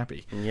make me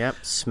happy. Yep.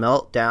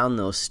 Smelt down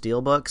those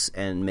Steelbooks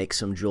and make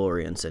some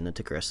jewelry and send it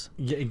to Chris.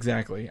 Yeah,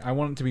 exactly. I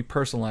want it to be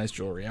personalized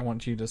jewelry. I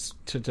want you to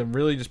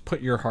really just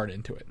put your heart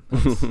into it.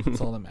 That's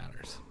all that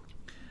matters.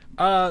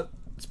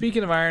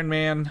 Speaking of Iron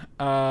Man,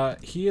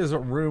 he is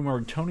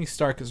rumored, Tony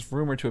Stark is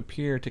rumored to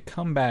appear to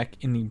come back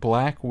in the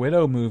Black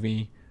Widow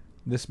movie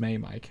this May,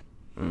 Mike.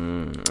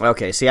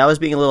 Okay, see, I was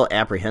being a little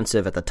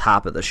apprehensive at the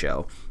top of the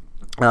show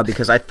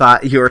because I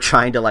thought you were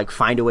trying to like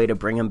find a way to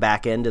bring him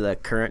back into the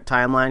current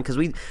timeline, because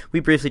we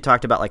briefly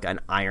talked about like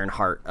an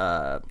Ironheart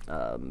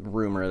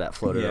rumor that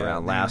floated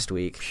around last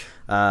week.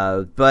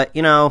 But,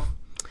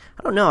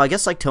 I don't know. I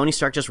guess like Tony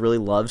Stark just really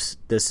loves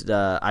this.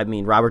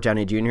 Robert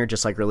Downey Jr.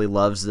 just like really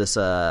loves this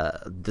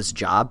this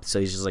job. So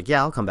he's just like,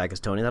 yeah, I'll come back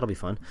as Tony. That'll be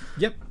fun.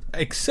 Yep.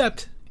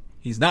 Except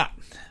he's not.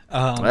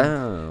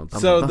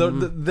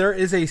 There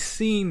is a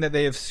scene that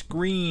they have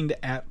screened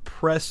at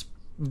press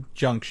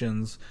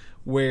junctions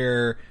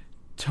where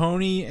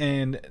Tony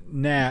and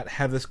Nat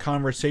have this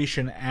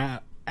conversation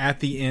at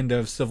the end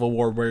of Civil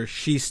War where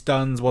she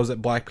stuns,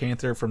 Black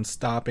Panther from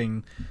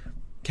stopping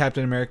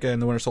Captain America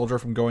and the Winter Soldier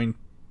from going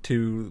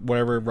to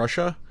whatever,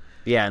 Russia.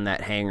 Yeah, in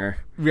that hangar.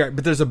 Yeah,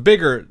 but there's a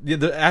bigger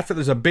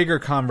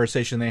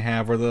conversation they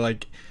have where they're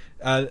like,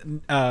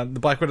 the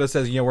Black Widow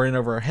says, we're in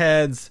over our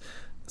heads.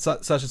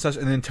 such and such,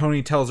 and then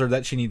Tony tells her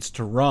that she needs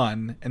to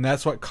run, and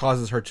that's what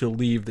causes her to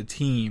leave the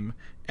team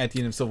at the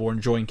end of Civil War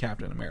and join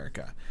Captain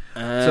America.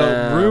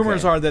 So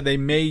rumors are that they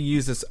may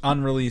use this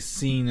unreleased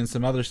scene and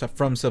some other stuff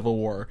from Civil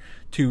War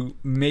to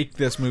make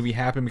this movie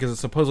happen, because it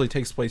supposedly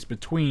takes place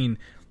between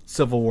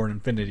Civil War and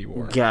Infinity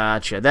War.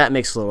 Gotcha. That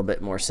makes a little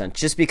bit more sense.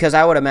 Just because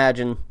I would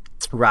imagine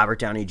Robert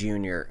Downey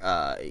Jr.,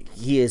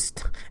 he is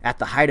at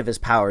the height of his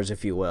powers,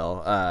 if you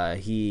will.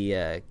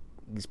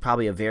 He's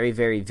probably a very,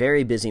 very,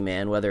 very busy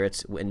man, whether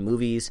it's in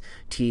movies,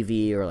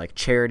 TV, or like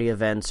charity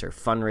events or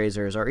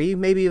fundraisers, or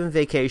maybe even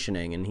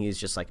vacationing. And he's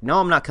just like, no,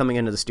 I'm not coming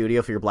into the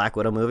studio for your Black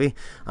Widow movie.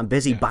 I'm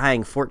busy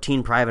buying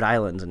 14 private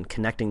islands and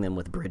connecting them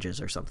with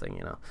bridges or something,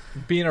 you know.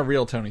 Being a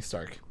real Tony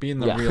Stark. Being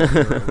the real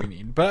hero we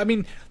need. But, I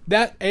mean,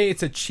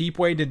 it's a cheap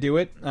way to do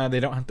it. They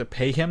don't have to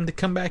pay him to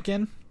come back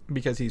in,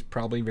 because he's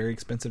probably very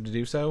expensive to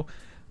do so.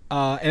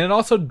 And it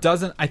also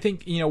doesn't, I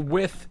think,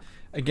 with,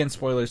 again,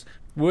 spoilers,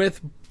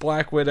 with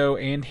Black Widow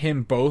and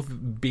him both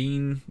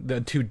being the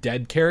two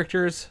dead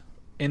characters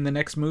in the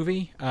next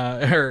movie,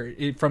 or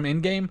from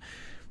Endgame,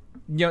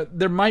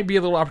 there might be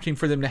a little opportunity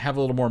for them to have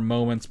a little more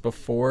moments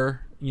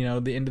before,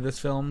 the end of this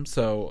film.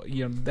 So,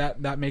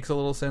 that makes a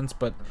little sense.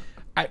 But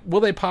will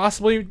they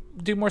possibly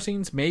do more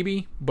scenes?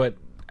 Maybe. But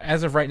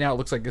as of right now, it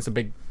looks like it's a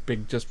big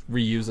just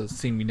reuse a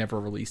scene we never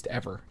released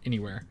ever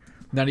anywhere.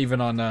 Not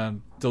even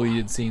on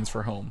deleted scenes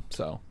for home.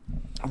 So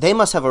they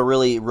must have a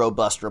really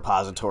robust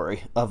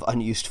repository of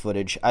unused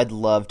footage. I'd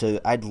love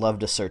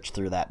to search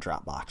through that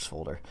Dropbox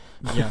folder.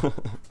 Yeah.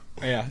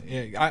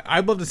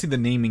 I'd love to see the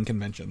naming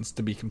conventions,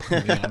 to be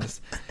completely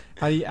honest.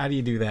 How do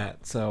you do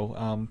that?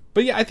 So,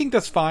 but yeah, I think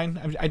that's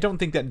fine. I don't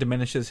think that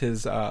diminishes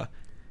his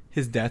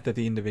death at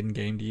the end of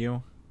Endgame. Do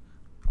you?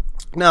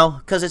 No,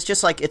 because it's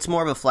just like it's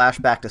more of a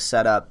flashback to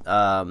set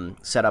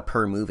up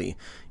her movie.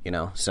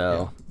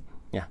 So.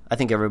 Yeah, I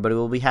think everybody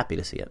will be happy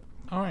to see it.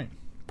 All right.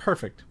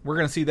 Perfect. We're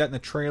going to see that in the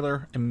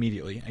trailer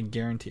immediately. I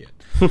guarantee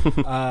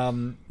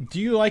it. Do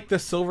you like the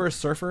Silver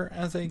Surfer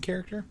as a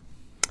character?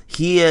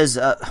 He is.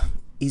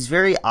 He's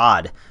very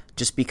odd,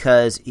 just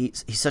because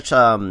he's such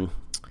what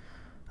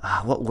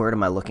word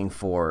am I looking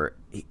for?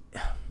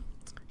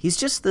 He's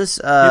just this.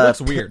 He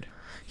looks weird.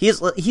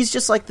 He's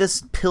just like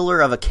this pillar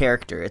of a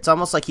character. It's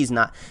almost like he's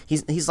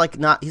like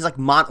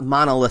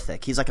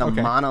monolithic. He's like a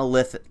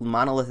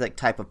monolithic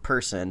type of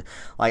person.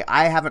 Like,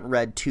 I haven't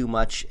read too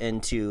much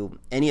into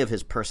any of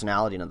his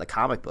personality in the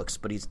comic books,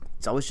 but he's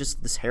always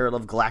just this Herald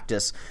of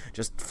Galactus,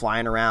 just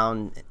flying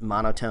around,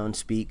 monotone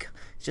speak.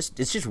 It's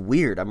just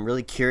weird. I'm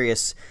really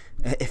curious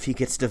if he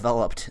gets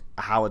developed,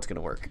 how it's going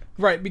to work.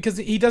 Right, because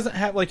he doesn't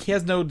have, he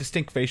has no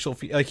distinct facial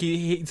like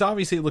he's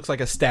obviously looks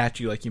like a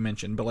statue, like you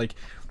mentioned, but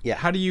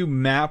how do you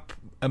map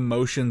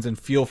emotions and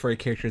feel for a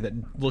character that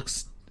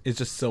is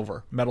just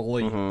silver,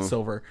 metally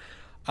silver?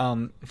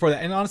 For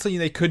that, and honestly,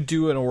 they could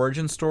do an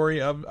origin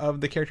story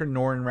of the character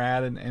Norrin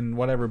Radd and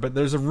whatever, but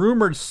there's a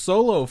rumored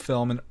solo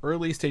film in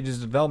early stages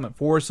of development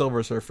for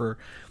Silver Surfer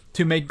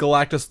to make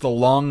Galactus the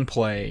long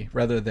play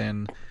rather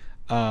than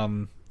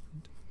the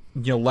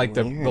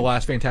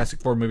last Fantastic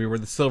Four movie where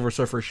the Silver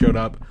Surfer showed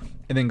up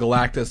and then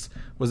Galactus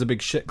was a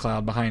big shit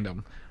cloud behind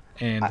him,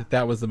 and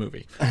that was the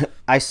movie.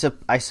 I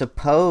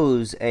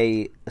suppose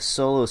a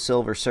solo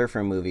Silver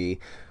Surfer movie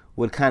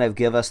would kind of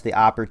give us the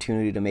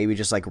opportunity to maybe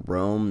just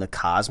roam the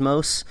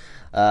cosmos,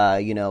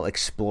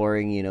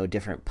 exploring,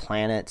 different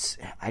planets.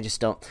 I just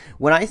don't.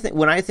 When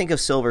I think of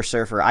Silver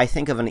Surfer, I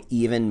think of an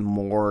even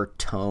more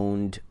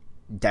toned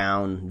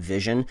down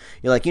Vision.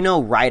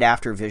 Right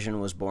after Vision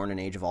was born in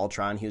Age of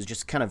Ultron, he was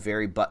just kind of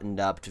very buttoned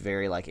up,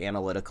 very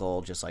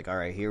analytical, just all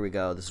right, here we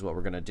go, this is what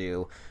we're gonna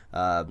do,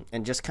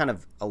 and just kind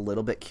of a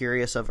little bit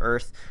curious of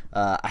Earth.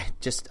 I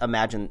just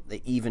imagine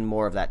even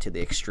more of that to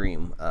the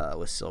extreme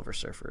with Silver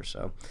Surfer.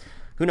 So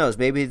who knows,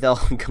 maybe they'll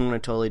go in a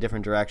totally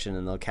different direction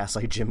and they'll cast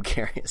Jim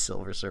Carrey as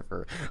Silver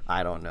Surfer.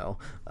 I don't know.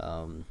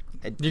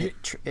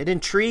 It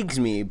intrigues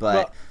me,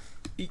 but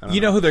you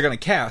know who they're gonna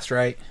cast,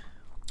 right?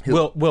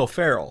 Will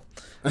Ferrell,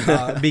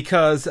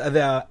 because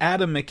the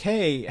Adam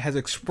McKay has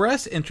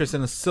expressed interest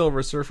in a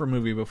Silver Surfer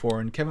movie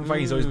before, and Kevin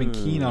Feige's always been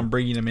keen on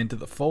bringing him into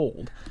the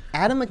fold.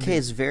 Adam McKay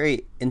is a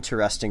very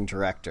interesting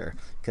director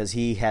because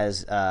he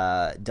has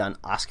done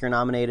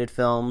Oscar-nominated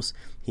films.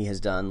 He has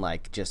done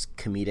just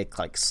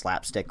comedic,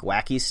 slapstick,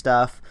 wacky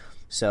stuff.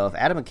 So if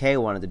Adam McKay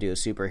wanted to do a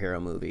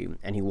superhero movie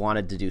and he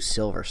wanted to do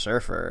Silver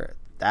Surfer,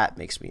 that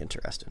makes me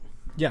interested.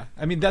 Yeah,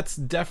 I mean that's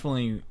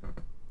definitely.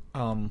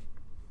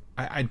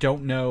 I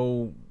don't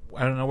know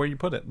where you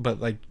put it, but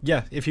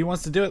if he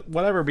wants to do it,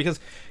 whatever. Because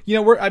I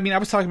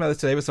was talking about this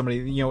today with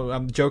somebody.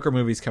 Joker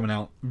movie's coming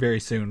out very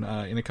soon,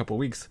 in a couple of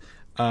weeks.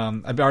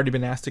 I've already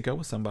been asked to go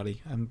with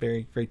somebody. I'm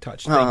very, very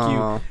touched.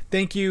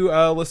 Thank you,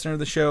 listener of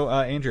the show,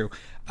 Andrew.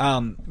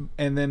 And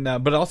then,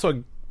 but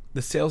also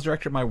the sales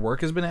director at my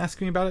work has been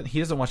asking me about it. He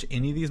doesn't watch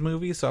any of these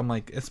movies, so I'm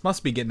like, it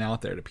must be getting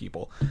out there to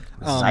people.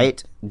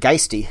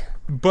 Zeitgeisty.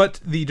 But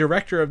the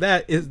director of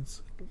that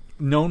is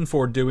known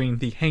for doing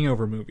the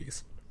Hangover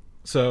movies,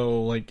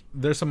 so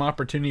there's some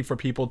opportunity for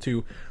people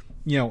to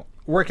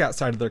work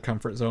outside of their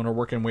comfort zone or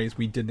work in ways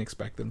we didn't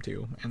expect them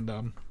to. And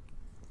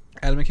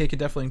Adam McKay could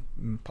definitely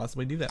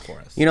possibly do that for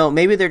us. You know,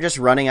 maybe they're just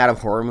running out of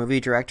horror movie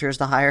directors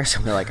to hire,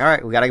 so they're like, all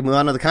right, we got to move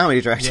on to the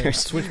comedy directors. Yeah,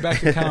 switch back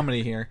to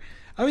comedy here.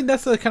 I mean,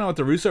 that's kind of what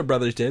the Russo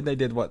brothers did. They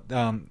did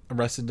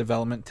Arrested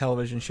Development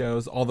television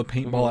shows, all the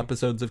paintball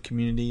episodes of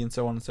Community, and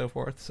so on and so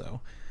forth. So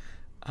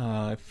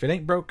if it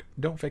ain't broke,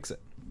 don't fix it.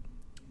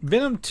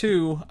 Venom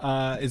 2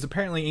 is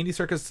apparently Andy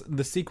Serkis.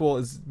 The sequel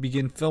is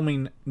begin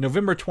filming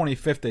November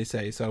 25th, they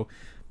say. So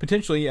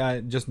potentially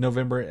just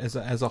November as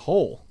a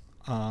whole.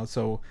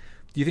 So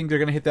do you think they're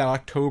going to hit that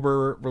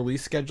October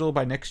release schedule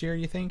by next year,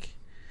 you think?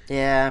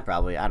 Yeah,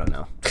 probably. I don't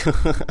know.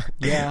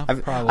 Yeah,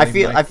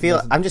 probably. I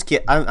feel. I'm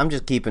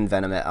just keeping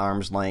Venom at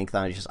arm's length.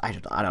 I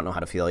don't know how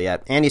to feel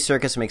yet. Andy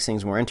Serkis makes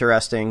things more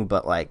interesting,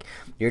 but like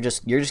you're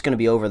just going to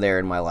be over there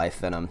in my life,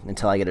 Venom,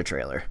 until I get a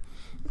trailer.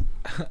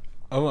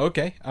 Oh,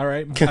 okay, all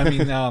right. I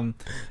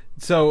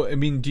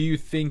mean, do you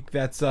think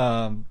that's?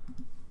 But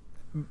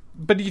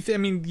do you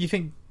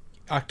think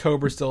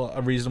October's still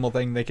a reasonable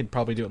thing? They could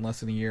probably do it in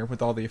less than a year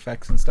with all the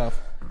effects and stuff.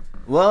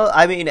 Well,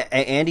 I mean,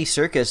 Andy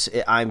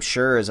Serkis, I'm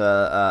sure, is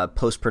a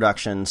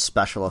post-production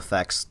special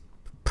effects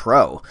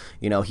pro.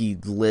 You know, he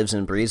lives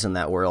and breathes in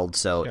that world.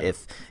 So Yeah.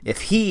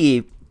 if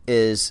he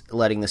is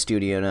letting the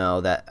studio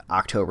know that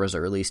October is a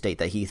release date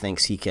that he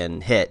thinks he can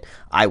hit,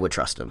 I would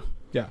trust him.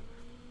 Yeah,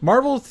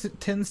 Marvel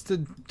tends to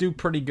do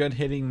pretty good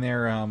hitting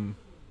their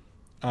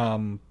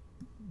under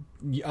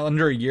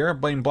a year.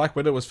 Black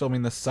Widow was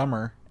filming this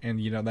summer, and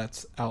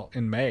that's out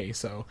in May.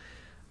 So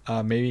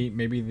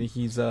maybe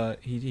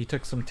he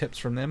took some tips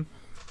from them.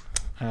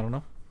 I don't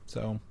know.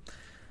 So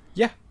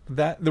yeah,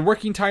 that the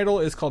working title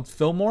is called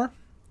Fillmore,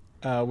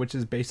 which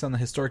is based on the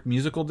historic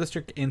musical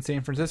district in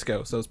San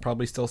Francisco. So it's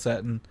probably still set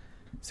in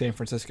San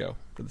Francisco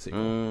for the sequel.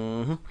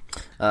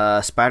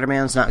 Mm-hmm.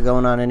 Spider-Man's not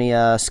going on any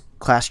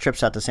class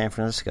trips out to San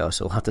Francisco,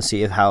 so we'll have to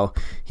see how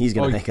he's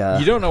going to make a.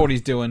 You don't know what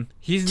he's doing.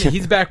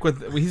 He's back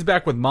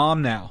with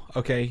mom now.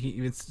 Okay,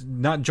 it's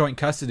not joint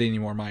custody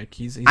anymore, Mike.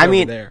 He's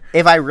over there.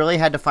 If I really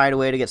had to find a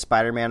way to get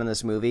Spider-Man in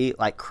this movie,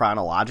 like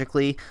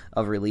chronologically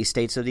of release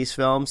dates of these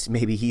films,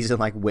 maybe he's in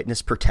like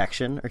witness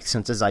protection, or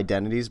since his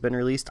identity's been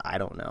released. I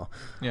don't know.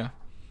 Yeah,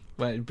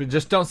 but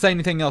just don't say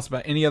anything else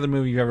about any other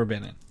movie you've ever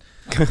been in.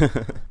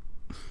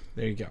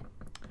 There you go.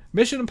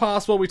 Mission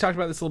Impossible. We talked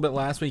about this a little bit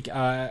last week.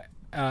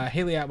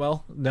 Haley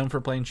Atwell, known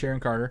for playing Sharon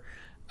Carter.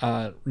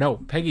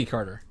 Peggy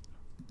Carter.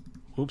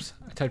 Oops,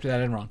 I typed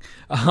that in wrong.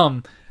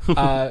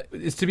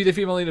 Is to be the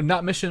female lead of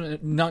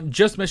not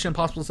just Mission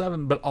Impossible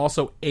 7, but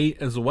also 8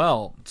 as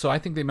well. So I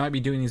think they might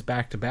be doing these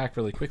back to back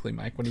really quickly,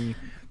 Mike.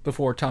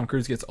 Before Tom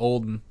Cruise gets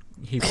old and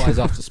he flies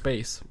off to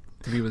space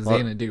to be with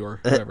Xanadu or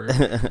whoever.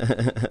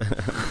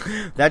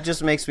 That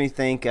just makes me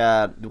think,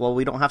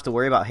 we don't have to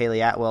worry about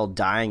Haley Atwell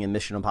dying in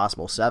Mission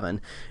Impossible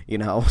 7,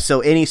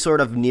 So any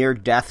sort of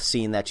near-death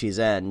scene that she's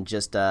in,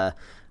 just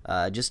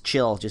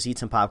chill, just eat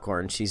some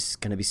popcorn. She's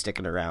going to be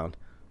sticking around.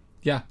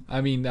 Yeah, I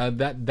mean,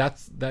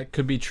 that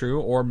could be true,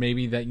 or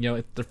maybe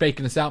that, they're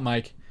faking us out,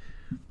 Mike.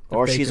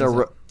 Or she's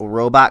a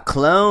robot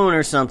clone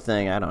or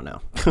something. I don't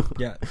know.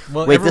 Yeah.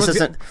 Well, wait,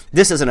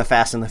 this isn't a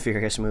Fast and the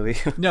Furious movie.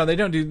 No, they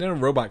don't do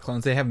robot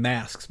clones. They have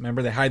masks.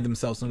 Remember, they hide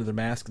themselves under their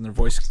mask and their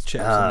voice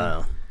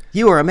chips.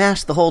 You were a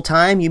mask the whole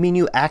time? You mean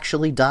you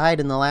actually died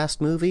in the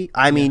last movie?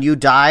 I mean, you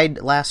died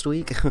last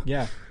week?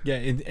 Yeah.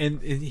 And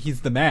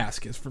he's the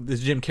mask. It's from this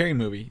Jim Carrey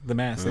movie, The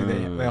Mask.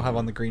 They all have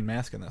on the green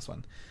mask in this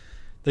one.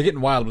 They're getting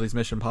wild with these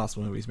Mission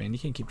Impossible movies, man. You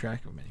can't keep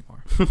track of them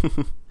anymore.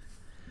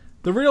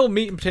 The real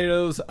meat and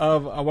potatoes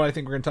of what I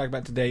think we're going to talk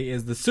about today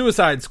is the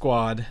Suicide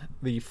Squad,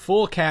 the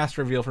full cast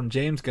reveal from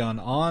James Gunn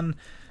on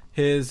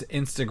his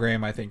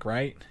Instagram, I think,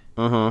 right?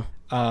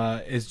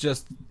 It's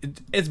just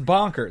it's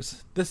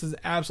bonkers. This is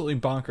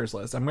absolutely bonkers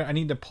list. I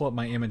need to pull up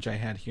my image I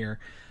had here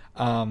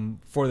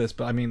for this,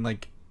 but I mean,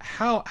 like,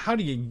 how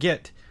do you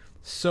get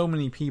so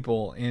many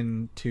people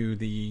into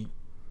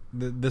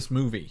this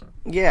movie?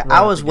 Yeah,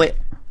 I was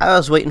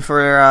waiting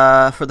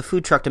for the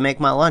food truck to make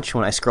my lunch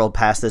when I scrolled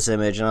past this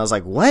image, and I was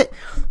like, "What?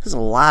 There's a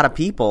lot of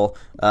people."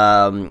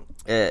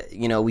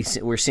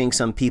 We're seeing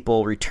some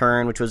people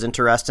return, which was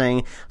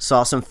interesting.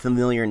 Saw some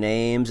familiar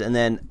names, and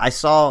then I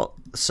saw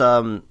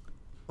some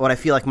what I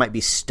feel like might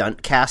be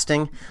stunt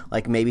casting.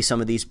 Like maybe some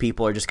of these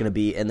people are just going to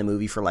be in the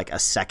movie for like a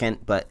second,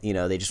 but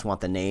they just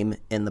want the name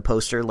in the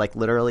poster, like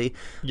literally.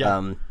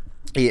 Yeah.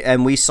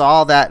 And we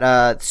saw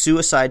that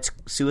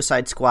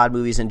Suicide Squad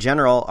movies in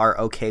general are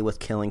okay with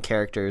killing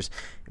characters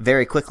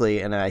very quickly,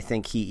 and I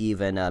think he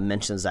even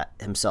mentions that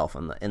himself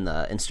in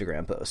the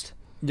Instagram post.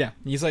 Yeah,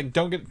 he's like,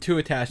 don't get too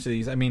attached to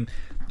these. I mean,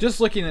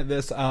 just looking at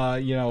this,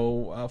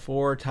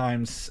 4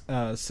 times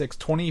 6,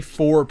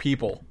 24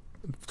 people,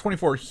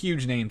 24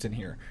 huge names in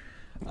here,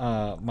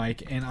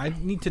 Mike. And I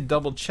need to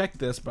double check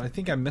this, but I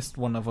think I missed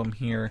one of them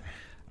here.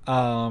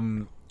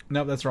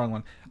 Nope, that's the wrong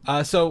one.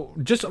 So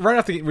just right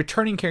off the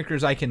returning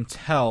characters, I can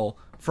tell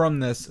from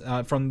this,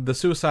 from the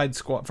Suicide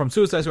Squad, from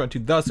Suicide Squad to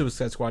the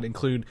Suicide Squad,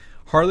 include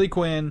Harley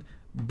Quinn,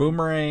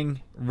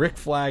 Boomerang, Rick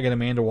Flag, and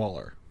Amanda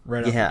Waller.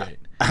 Right off the gate.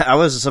 I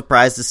was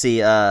surprised to see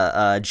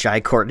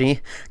Jai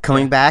Courtney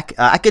coming back.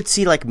 I could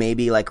see like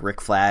maybe like Rick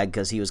Flag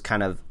because he was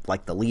kind of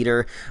like the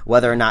leader.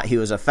 Whether or not he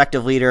was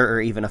effective leader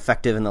or even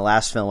effective in the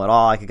last film at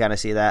all, I could kind of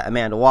see that.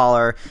 Amanda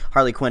Waller,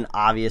 Harley Quinn,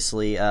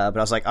 obviously. But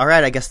I was like, all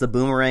right, I guess the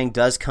boomerang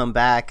does come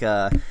back.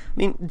 I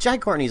mean, Jai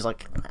Courtney's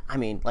like, I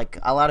mean, like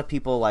a lot of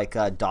people like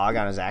dog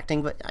on his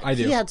acting, but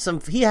he had some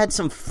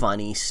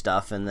funny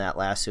stuff in that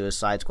last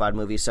Suicide Squad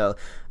movie. So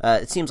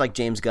it seems like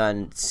James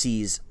Gunn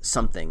sees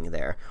something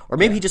there, or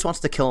maybe he just wants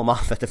to kill him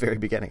off at the very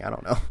beginning. I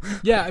don't know.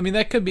 Yeah, I mean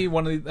that could be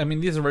one of the. I mean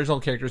these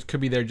original characters could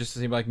be there just to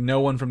seem like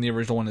no one from the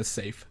original one is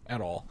safe at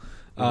all.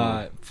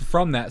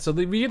 From that, so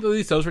we get at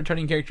least those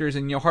returning characters,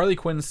 and Harley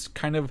Quinn's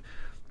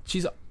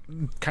she's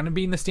kind of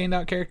being the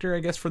standout character, I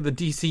guess, for the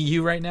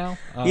DCU right now.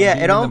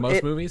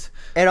 Most movies.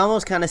 It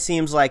almost kind of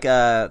seems like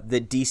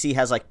the DC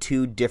has like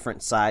two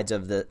different sides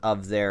of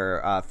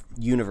their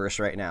universe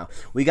right now.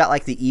 We got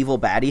like the evil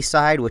baddie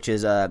side, which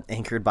is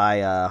anchored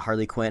by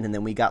Harley Quinn, and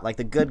then we got like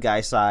the good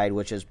guy side,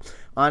 which is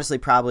honestly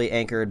probably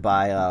anchored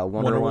by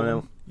Wonder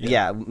Woman.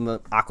 Yeah,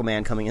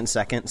 Aquaman coming in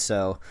second.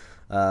 So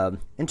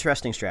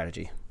interesting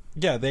strategy.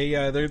 Yeah,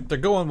 they're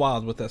going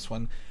wild with this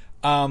one.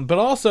 But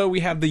also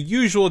we have the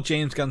usual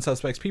James Gunn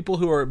suspects, people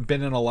who are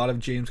been in a lot of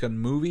James Gunn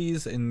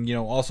movies and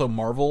also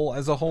Marvel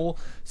as a whole.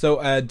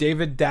 So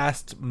David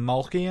Dast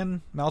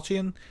Malchian,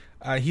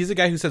 he's the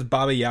guy who says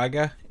Baba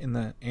Yaga in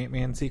the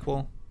Ant-Man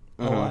sequel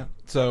a lot.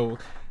 So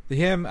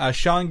him,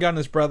 Sean Gunn,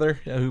 his brother,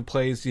 who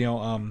plays he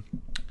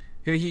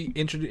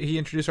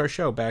introduced our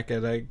show back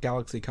at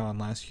GalaxyCon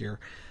last year.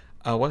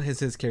 What is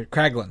his character?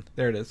 Kraglin.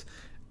 There it is.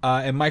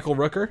 And Michael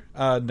Rooker,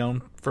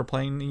 known for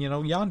playing,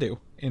 Yondu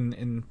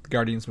in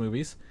Guardians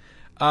movies.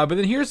 But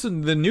then here's the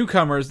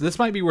newcomers. This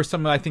might be where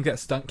I think that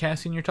stunt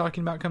casting you're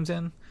talking about comes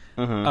in.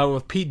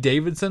 With Pete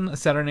Davidson, a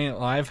Saturday Night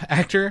Live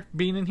actor,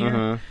 being in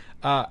here.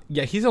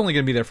 Yeah, he's only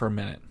going to be there for a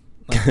minute.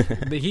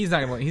 Like, he's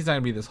not going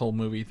to be this whole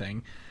movie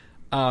thing.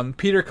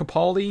 Peter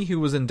Capaldi, who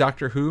was in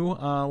Doctor Who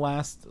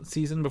last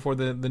season before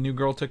the new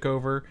girl took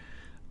over.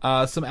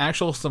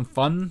 Some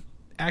fun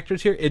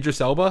actors here.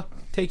 Idris Elba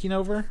taking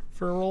over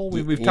for a role.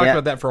 We've talked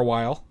about that for a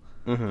while.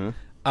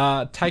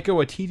 Taika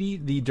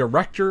Waititi, the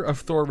director of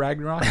Thor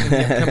Ragnarok and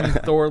the upcoming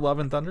Thor Love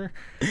and Thunder.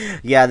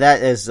 Yeah,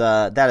 that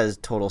is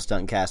total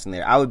stunt casting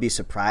there. I would be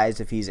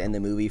surprised if he's in the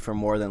movie for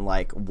more than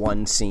like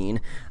one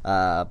scene,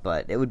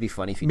 but it would be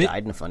funny if he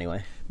died in a funny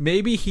way.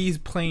 Maybe he's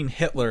playing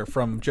Hitler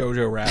from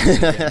Jojo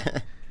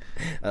Rabbit.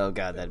 Oh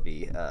god, that'd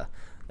be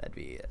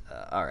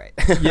all right.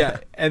 Yeah,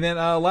 and then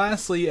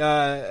lastly,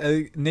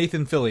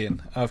 Nathan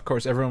Fillion. Of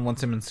course, everyone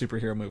wants him in a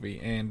superhero movie,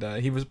 and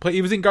he was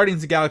in Guardians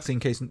of the Galaxy. In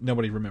case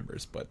nobody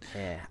remembers, but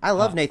yeah, I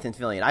love Nathan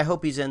Fillion. I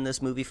hope he's in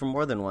this movie for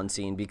more than one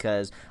scene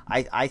because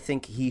I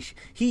think he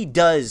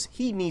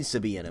needs to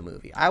be in a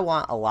movie. I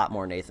want a lot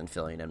more Nathan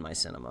Fillion in my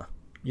cinema.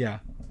 Yeah.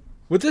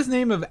 With this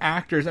name of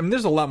actors, I mean,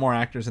 there's a lot more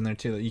actors in there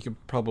too that you could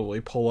probably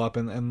pull up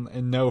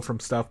and know from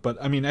stuff. But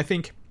I mean, I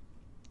think.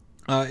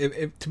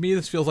 To me,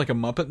 this feels like a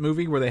Muppet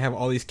movie where they have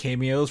all these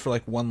cameos for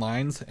like one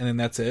lines, and then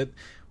that's it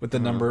with the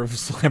number of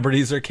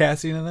celebrities they're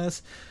casting in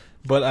this.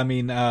 But I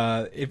mean,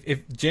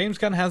 if James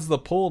Gunn has the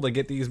pull to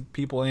get these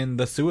people in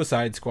the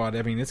Suicide Squad,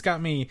 I mean, it's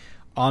got me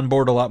on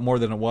board a lot more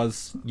than it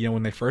was,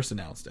 when they first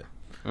announced it.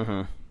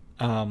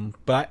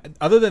 But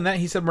other than that,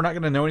 he said we're not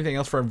going to know anything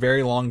else for a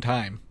very long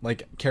time,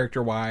 like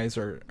character-wise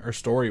or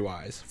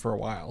story-wise, for a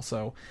while.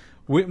 So,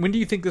 when do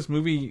you think this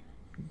movie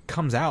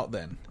comes out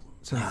then?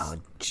 Oh,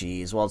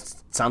 geez. Well, it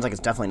sounds like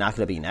it's definitely not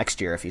going to be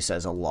next year if he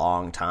says a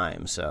long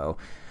time. So,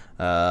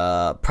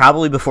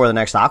 probably before the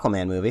next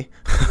Aquaman movie.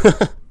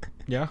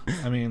 Yeah,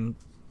 I mean,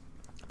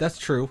 that's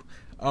true.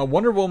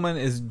 Wonder Woman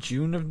is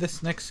June of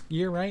this next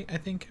year, right? I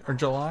think, or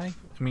July.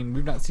 I mean,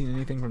 we've not seen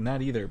anything from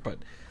that either. But,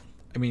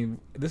 I mean,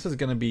 this is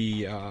going to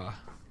be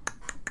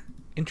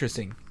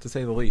interesting, to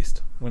say the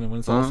least, when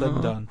it's all said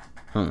and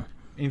done.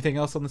 Anything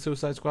else on the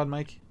Suicide Squad,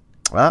 Mike?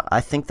 Well,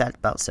 I think that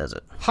about says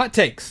it. Hot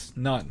takes.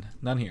 None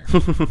here.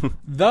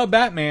 The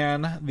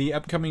Batman, the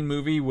upcoming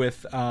movie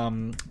with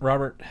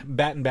Robert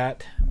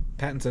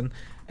Pattinson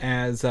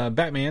as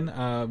Batman,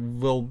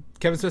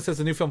 Kevin Smith says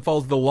the new film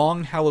follows the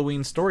long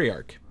Halloween story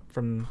arc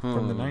from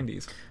the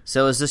 90s.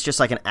 So is this just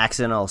like an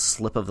accidental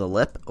slip of the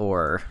lip,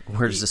 or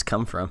where does this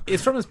come from?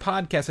 It's from his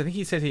podcast. I think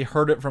he said he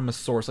heard it from a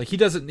source. Like he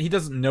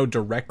doesn't know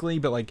directly,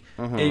 but like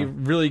a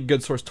really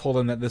good source told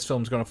him that this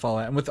film's going to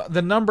follow it. And with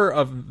the number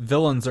of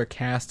villains they're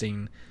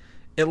casting,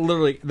 it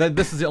literally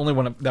this is the only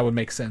one that would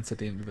make sense at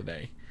the end of the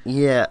day.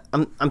 Yeah,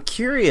 I'm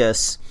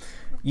curious.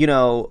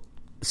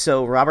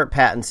 So Robert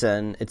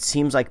Pattinson, it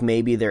seems like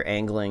maybe they're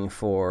angling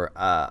for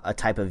a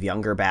type of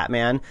younger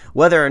Batman.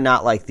 Whether or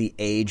not like the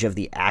age of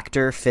the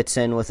actor fits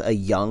in with a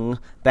young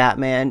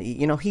Batman,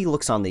 he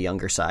looks on the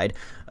younger side.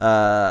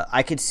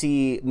 I could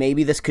see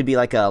maybe this could be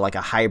like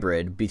a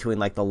hybrid between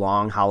like the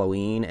Long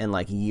Halloween and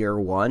like Year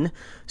One.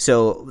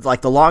 So like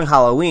the Long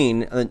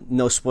Halloween,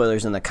 no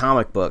spoilers in the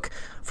comic book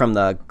from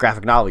the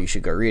graphic novel. You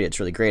should go read it.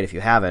 It's really great if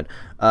you haven't.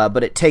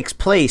 But it takes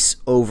place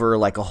over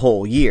like a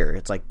whole year.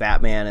 It's like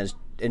Batman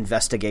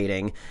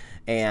investigating,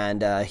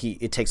 and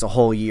it takes a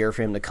whole year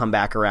for him to come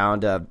back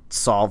around to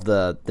solve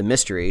the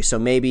mystery. So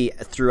maybe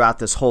throughout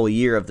this whole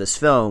year of this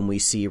film, we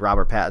see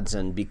Robert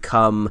Pattinson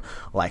become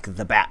like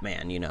the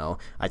Batman.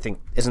 I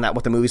think, isn't that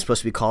what the movie's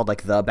supposed to be called?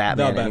 Like the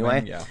Batman,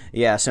 anyway.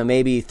 Yeah. So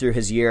maybe through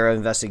his year of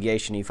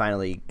investigation, he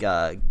finally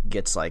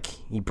gets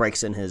he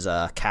breaks in his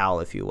cowl,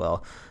 if you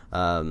will.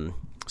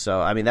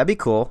 So I mean, that'd be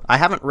cool. I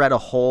haven't read a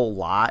whole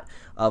lot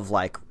of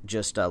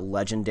just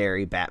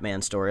legendary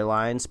Batman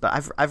storylines,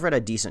 but I've read a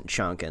decent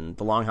chunk, and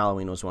The Long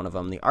Halloween was one of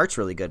them. The art's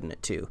really good in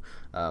it too,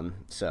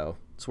 so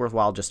it's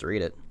worthwhile just to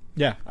read it.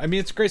 Yeah, I mean,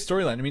 it's a great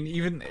storyline. I mean,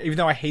 even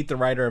though I hate the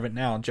writer of it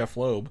now, Jeff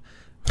Loeb,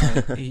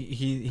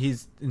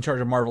 he's in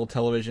charge of Marvel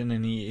Television,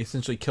 and he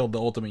essentially killed the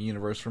Ultimate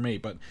Universe for me.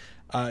 But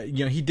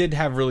he did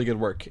have really good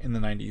work in the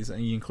 '90s,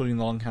 including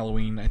The Long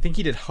Halloween. I think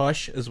he did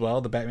Hush as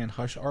well, the Batman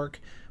Hush arc,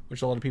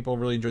 which a lot of people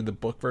really enjoyed the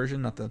book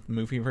version, not the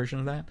movie version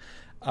of that.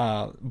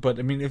 But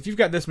I mean, if you've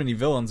got this many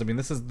villains, I mean,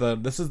 this is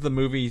the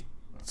movie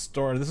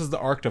story. This is the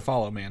arc to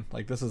follow, man.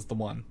 This is the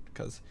one,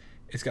 because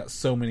it's got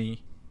so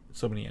many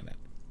in it.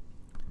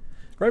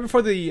 Right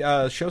before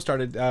the show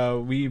started,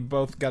 we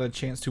both got a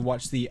chance to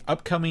watch the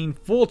upcoming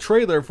full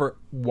trailer for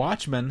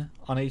Watchmen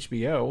on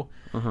HBO,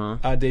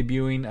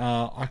 debuting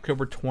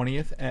October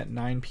 20th at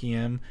 9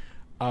 p.m.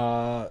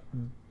 I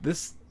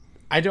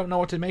don't know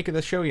what to make of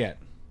this show yet,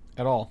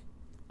 at all.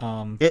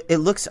 It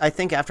looks, I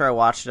think after I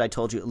watched it, I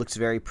told you it looks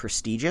very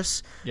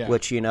prestigious,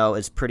 which,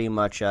 is pretty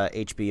much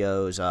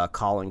HBO's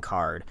calling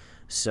card.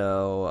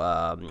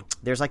 So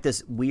there's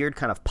this weird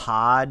kind of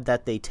pod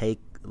that they take.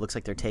 It looks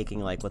like they're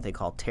taking what they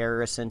call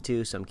terrorists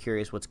into. So I'm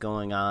curious what's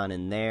going on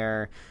in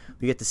there.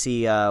 We get to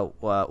see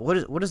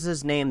what is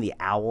his name? The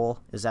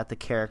Owl? Is that the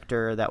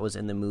character that was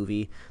in the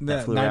movie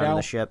that flew around on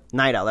the ship?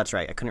 Night Owl. That's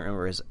right. I couldn't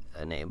remember his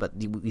name, but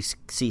we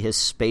see his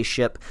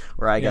spaceship,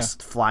 or I guess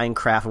flying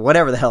craft, or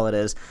whatever the hell it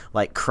is,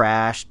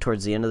 crash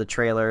towards the end of the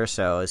trailer.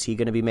 So is he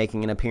going to be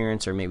making an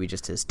appearance, or maybe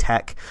just his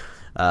tech?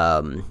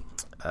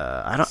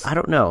 I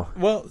don't know.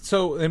 Well,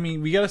 so I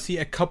mean, we got to see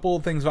a couple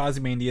of things of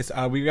Ozymandias.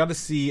 We got to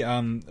see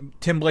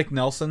Tim Blake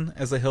Nelson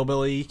as a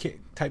hillbilly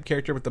type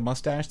character with the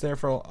mustache there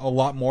for a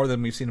lot more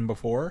than we've seen him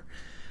before.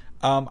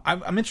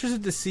 I'm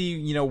interested to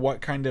see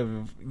what kind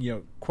of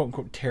quote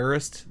unquote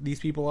terrorist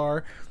these people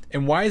are,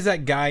 and why is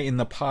that guy in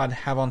the pod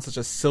have on such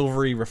a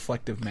silvery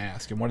reflective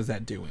mask, and what is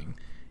that doing?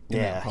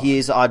 Yeah,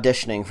 he's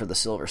auditioning for the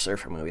Silver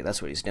Surfer movie.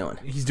 That's what he's doing.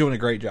 He's doing a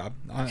great job.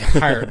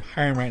 Hire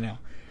him right now.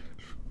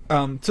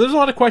 So there's a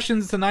lot of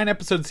questions. It's a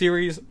 9-episode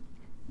series,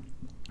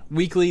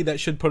 weekly, that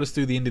should put us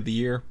through the end of the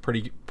year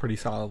pretty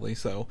solidly.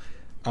 So,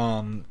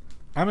 I'm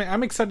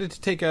excited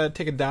to take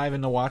a dive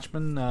into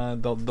Watchmen,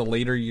 the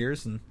later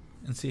years, and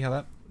see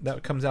how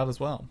that comes out as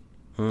well.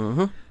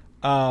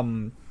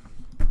 Mm-hmm.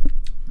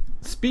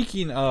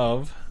 Speaking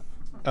of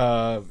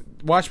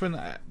Watchmen,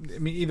 I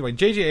mean, either way,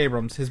 J.J.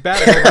 Abrams, his bad.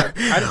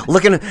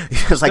 Looking,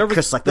 it's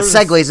Chris, the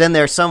segue's in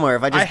there somewhere.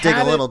 If I just dig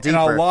a little deeper.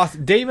 And I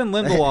lost. David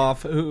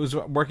Lindelof, who was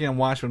working on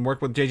Watchmen,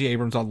 worked with J.J.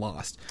 Abrams on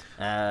Lost.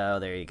 Oh,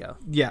 there you go.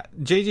 Yeah,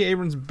 J.J.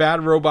 Abrams'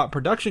 Bad Robot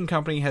production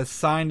company has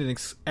signed an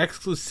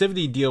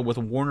exclusivity deal with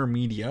Warner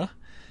Media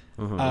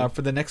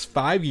for the next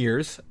 5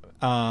 years,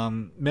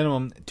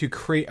 minimum, to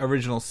create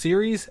original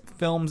series,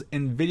 films,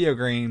 and video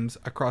games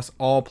across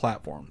all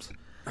platforms.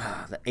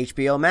 The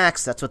HBO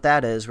Max, that's what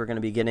that is. We're going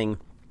to be getting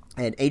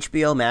an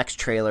HBO Max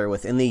trailer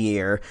within the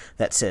year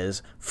that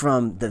says,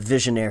 from the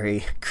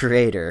visionary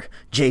creator,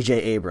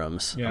 J.J.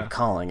 Abrams. Yeah. I'm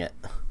calling it.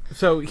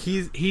 So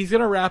he's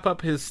going to wrap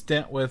up his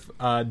stint with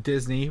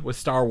Disney with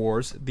Star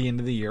Wars at the end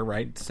of the year,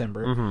 right?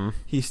 December. Mm-hmm.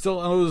 He still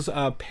owes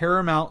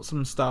Paramount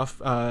some stuff,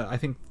 I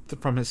think,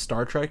 from his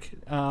Star Trek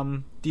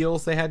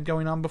deals they had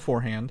going on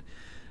beforehand.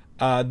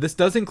 This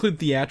does include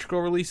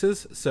theatrical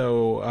releases,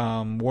 so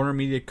Warner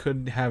Media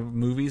could have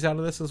movies out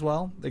of this as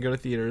well. They go to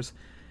theaters,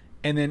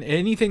 and then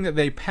anything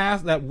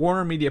that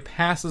Warner Media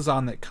passes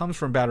on that comes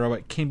from Bad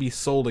Robot can be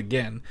sold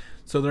again.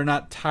 So they're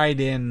not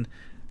tied in.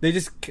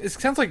 It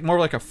sounds like more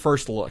like a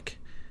first look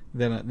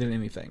than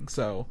anything.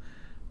 So,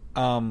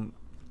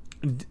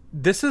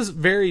 this is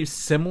very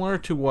similar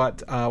to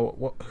what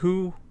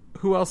who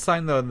else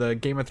signed the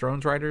Game of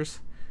Thrones writers?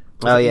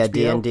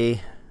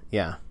 D&D,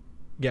 yeah.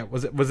 Yeah,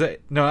 was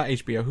it? No, not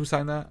HBO. Who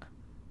signed that?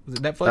 Was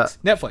it Netflix?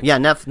 Netflix. Yeah,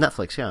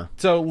 Netflix, yeah.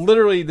 So,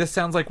 literally, this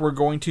sounns like we're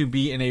going to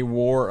be in a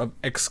war of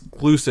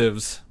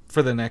exclusives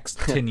for the next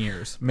 10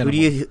 years, minimum.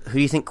 Who do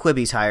you think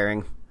Quibi's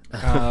hiring?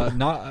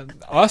 Not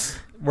us.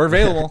 We're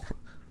available.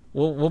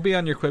 We'll be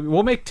on your Quibi.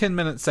 We'll make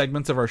 10-minute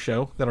segments of our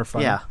show that are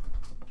fun. Yeah.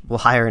 We'll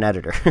hire an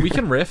editor. We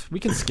can riff. We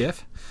can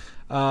skiff.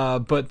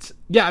 But,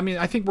 yeah, I mean,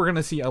 I think we're going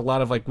to see a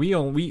lot of,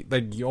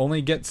 you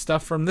only get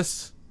stuff from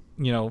this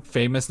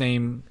famous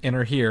name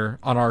enter here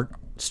on our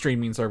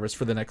streaming service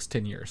for the next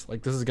 10 years.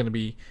 This is going to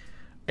be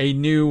a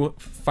new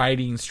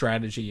fighting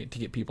strategy to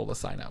get people to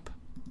sign up.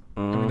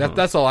 I mean,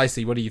 that's all I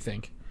see. What do you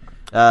think?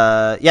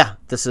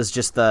 This is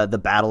just the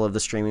battle of the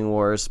streaming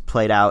wars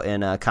played out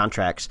in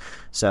contracts.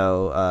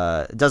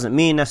 So it doesn't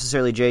mean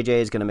necessarily JJ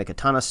is going to make a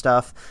ton of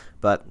stuff,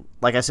 But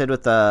like I said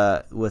with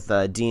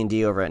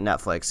D&D over at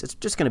Netflix, it's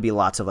just going to be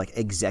lots of like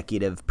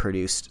executive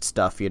produced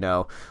stuff, you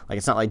know. Like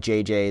it's not like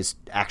JJ's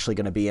actually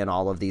going to be in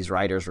all of these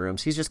writers'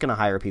 rooms. He's just going to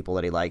hire people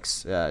that he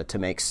likes to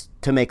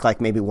make like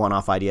maybe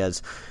one-off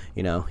ideas.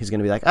 You know, he's going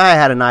to be like, I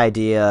had an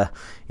idea.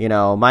 You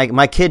know,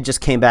 my kid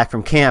just came back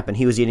from camp and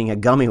he was eating a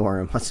gummy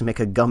worm. Let's make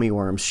a gummy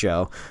worms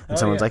show. And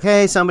someone's like,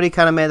 hey, somebody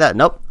kind of made that.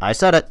 Nope, I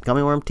said it.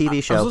 Gummy worm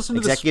TV show.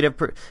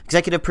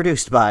 Executive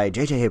produced by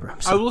J.J.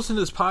 Abrams. I was listening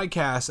to this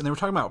podcast and they were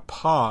talking about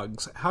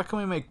Pogs. How can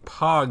we make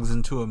Pogs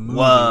into a movie?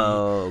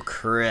 Whoa,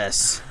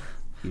 Chris.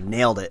 You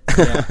nailed it.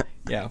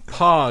 Yeah.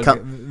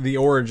 Pog, the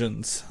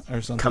origins or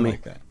something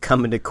like that.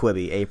 Coming to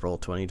Quibi, April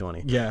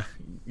 2020. Yeah.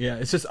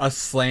 It's just us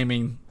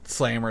slamming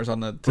slammers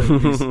on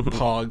these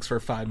Pogs for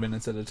 5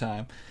 minutes at a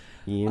time.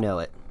 You know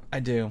it. I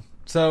do.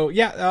 So,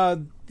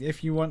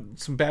 if you want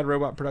some bad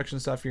robot production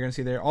stuff, you're going to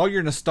see there all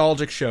your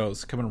nostalgic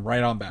shows coming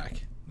right on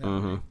back.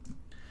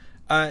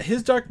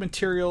 His Dark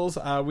Materials,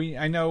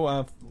 I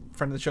know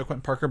friend of the show,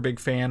 Quentin Parker, big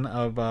fan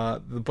of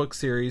the book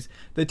series.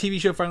 The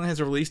TV show finally has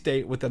a release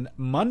date with a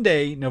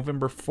Monday,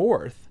 November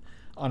 4th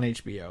on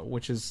HBO,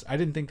 which is, I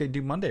didn't think they'd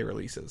do Monday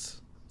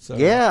releases. So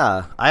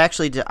yeah, I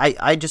actually did.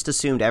 I just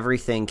assumed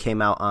everything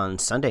came out on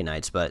Sunday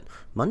nights, but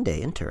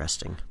Monday,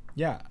 interesting.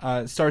 Yeah,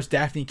 it stars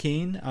Daphne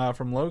Keane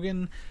from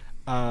Logan.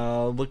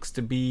 Looks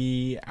to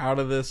be out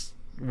of this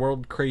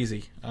world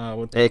crazy.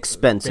 With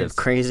expensive,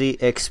 crazy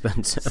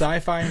expensive.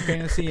 Sci-fi and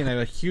fantasy, and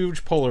a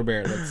huge polar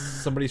bear that's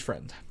somebody's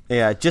friend.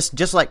 Yeah,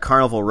 just like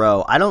Carnival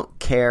Row. I don't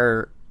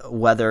care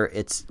whether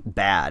it's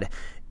bad.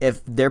 If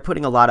they're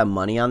putting a lot of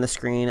money on the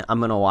screen, I'm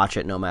going to watch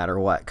it no matter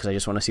what because I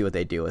just want to see what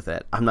they do with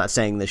it. I'm not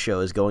saying the show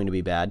is going to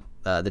be bad.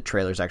 The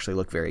trailers actually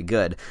look very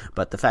good,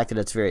 but the fact that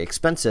it's very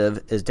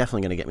expensive is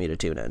definitely going to get me to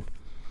tune in.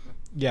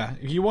 Yeah,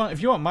 if you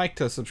want Mike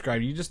to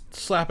subscribe, you just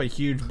slap a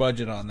huge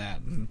budget on that.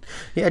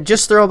 Yeah,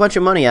 just throw a bunch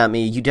of money at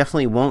me. You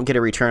definitely won't get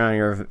a return on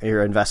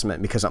your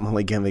investment because I'm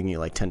only giving you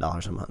like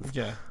 $10 a month.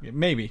 Yeah,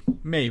 maybe.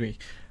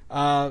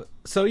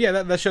 So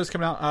yeah, that show's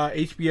coming out.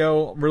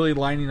 HBO really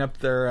lining up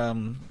their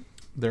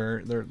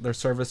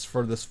service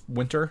for this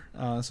winter.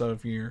 So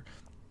if you're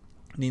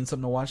needing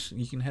something to watch,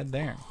 you can head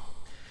there.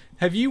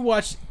 Have you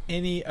watched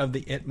any of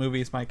the It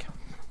movies, Mike?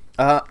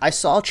 I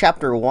saw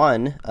Chapter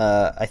 1.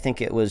 I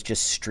think it was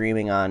just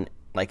streaming on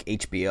like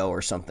HBO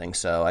or something.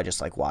 So I just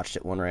like watched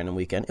it one random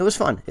weekend. It was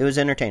fun. It was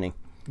entertaining.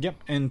 Yep,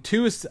 and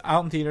 2 is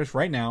out in theaters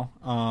right now.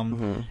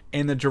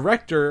 And the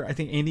director, I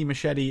think Andy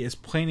Muschietti, is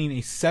planning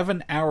a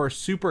 7-hour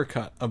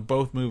supercut of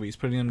both movies,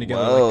 putting them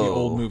together like the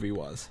old movie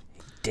was.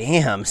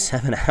 Damn,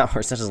 7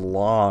 hours. That is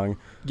long.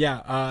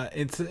 Yeah,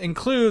 it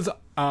includes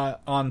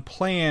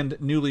unplanned,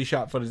 newly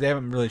shot footage. They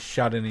haven't really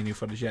shot any new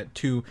footage yet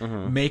to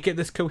make it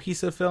this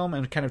cohesive film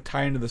and kind of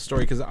tie into the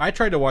story. Because I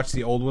tried to watch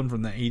the old one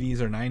from the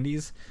 80s or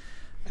 90s.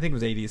 I think it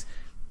was 80s.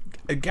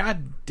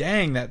 God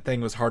dang, that thing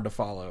was hard to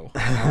follow.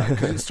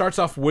 Because it starts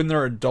off when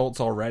they're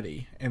adults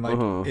already. And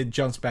like it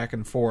jumps back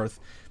and forth.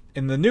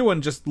 And the new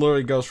one just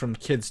literally goes from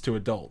kids to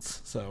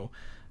adults. So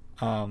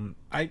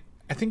I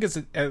think it's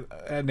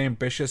an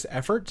ambitious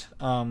effort,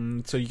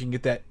 so you can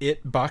get that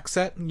It box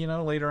set,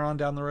 later on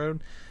down the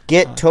road.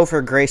 Get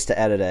Topher Grace to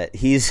edit it.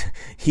 He's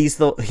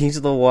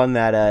the one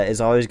that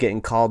is always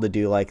getting called to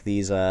do like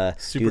these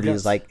these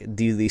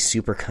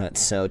supercuts.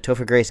 So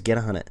Topher Grace, get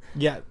on it.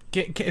 Yeah,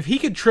 if he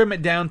could trim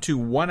it down to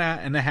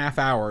 1.5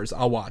 hours,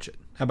 I'll watch it.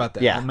 How about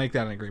that? Yeah. I'll make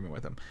that an agreement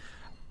with him,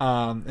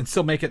 and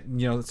still make it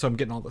so I'm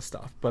getting all this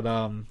stuff, but.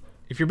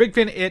 If you're a big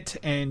fan of It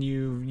and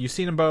you've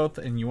seen them both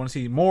and you want to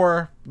see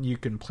more, you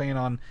can plan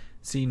on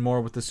seeing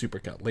more with the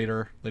supercut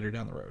later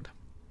down the road.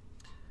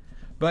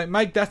 But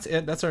Mike, that's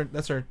it. That's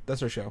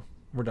our show.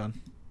 We're done.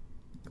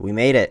 We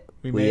made it.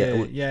 We made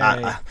it. Yay.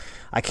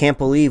 I can't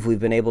believe we've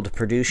been able to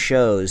produce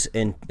shows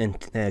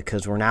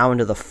because we're now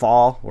into the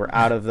fall. We're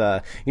out of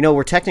the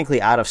we're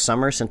technically out of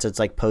summer since it's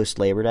like post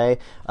Labor Day,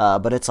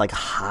 but it's like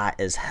hot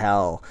as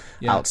hell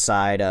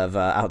outside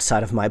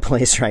of my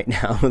place right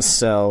now.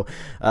 So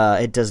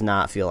it does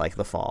not feel like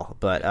the fall.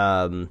 But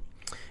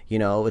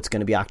it's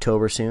going to be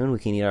October soon. We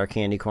can eat our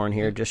candy corn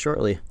here just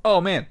shortly. Oh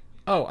man.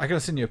 Oh, I gotta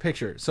send you a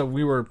picture. So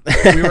we were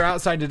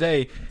outside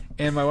today,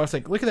 and my wife's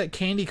like, "Look at that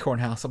candy corn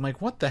house." I'm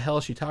like, "What the hell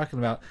is she talking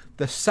about?"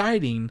 The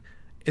siding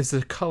is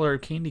the color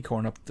of candy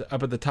corn up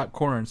at the top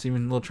corner, and it's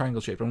even a little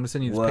triangle shaped. I'm gonna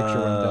send you this picture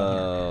when I'm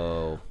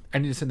done here. I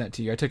need to send that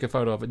to you. I took a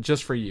photo of it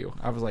just for you.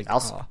 I was like,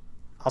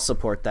 I'll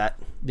support that.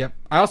 Yep.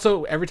 I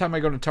also, every time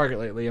I go to Target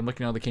lately, I'm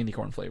looking at all the candy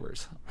corn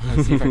flavors.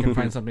 I see if I can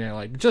find something I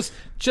like. Just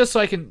so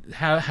I can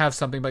have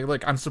something. Like,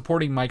 look, I'm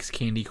supporting Mike's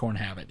candy corn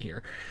habit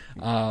here.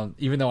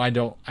 Even though I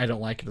don't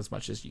like it as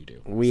much as you do.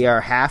 We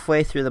are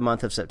halfway through the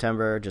month of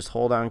September. Just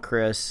hold on,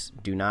 Chris.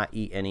 Do not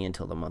eat any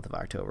until the month of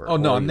October. Oh,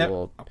 no, I'm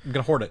going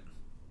to hoard it.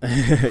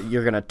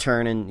 You're going to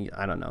turn in,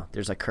 I don't know.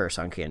 There's a curse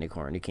on candy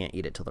corn. You can't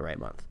eat it till the right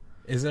month.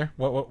 Is there?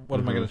 What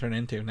am I going to turn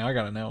into? Now I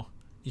got to know.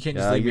 You can't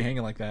just leave me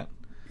hanging like that.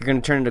 You're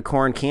going to turn into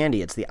corn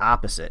candy. It's the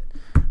opposite.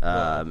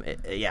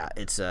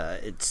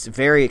 It's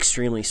very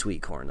extremely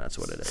sweet corn. That's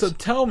what it is. So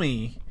tell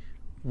me,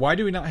 why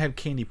do we not have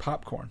candy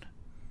popcorn?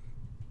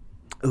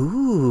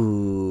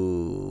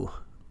 Ooh,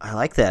 I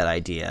like that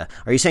idea.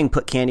 Are you saying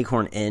put candy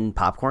corn in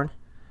popcorn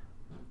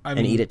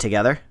and eat it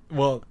together?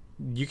 Well,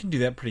 you can do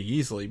that pretty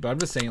easily, but I'm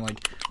just saying,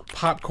 like,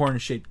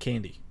 popcorn-shaped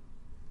candy.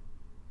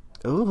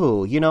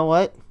 Ooh, you know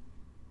what?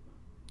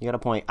 You got a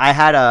point. I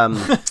had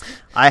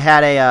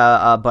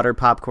a buttered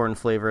popcorn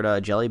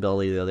flavored Jelly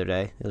Belly the other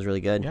day. It was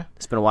really good. Yeah.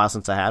 It's been a while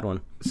since I had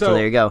one. So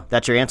there you go.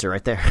 That's your answer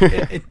right there.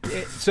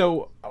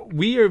 So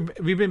we've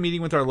been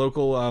meeting with our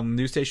local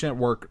news station at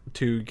work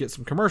to get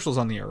some commercials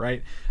on the air,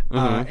 right?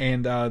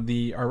 And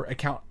our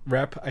account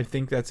rep, I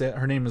think that's it.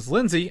 Her name is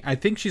Lindsay. I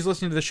think she's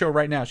listening to the show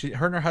right now.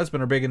 Her and her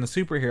husband are big into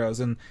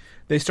superheroes, and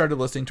they started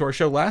listening to our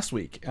show last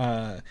week.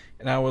 And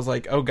I was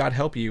like, oh, God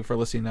help you for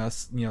listening to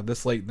us,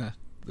 this late in the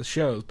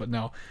shows. But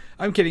no,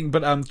 I'm kidding.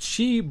 But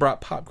she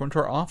brought popcorn to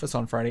our office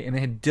on Friday, and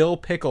they had dill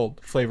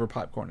pickled flavor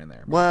popcorn in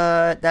there.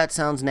 What? That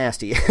sounds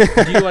nasty.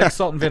 Do you like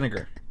salt and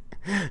vinegar?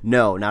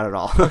 No, not at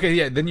all. Okay,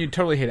 yeah, then you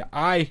totally hate it.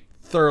 I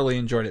thoroughly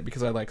enjoyed it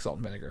because I like salt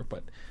and vinegar.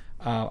 But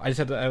I just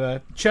had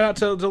to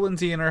shout out to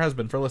Lindsay and her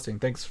husband for listening.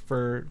 Thanks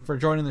for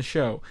joining the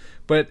show.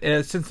 But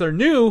since they're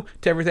new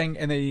to everything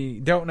and they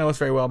don't know us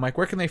very well, Mike,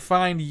 where can they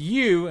find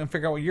you and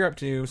figure out what you're up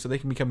to so they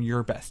can become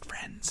your best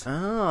friends?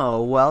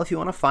 Oh, well, if you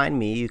want to find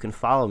me, you can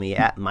follow me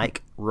at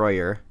Mike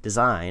Royer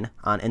Design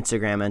on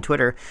Instagram and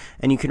Twitter.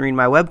 And you can read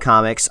my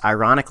webcomics,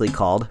 ironically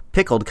called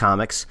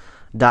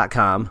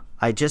pickledcomics.com.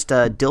 I just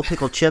dill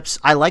pickle chips.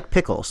 I like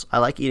pickles. I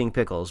like eating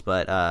pickles,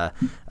 but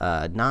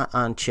not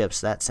on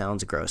chips. That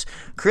sounds gross.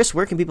 Chris,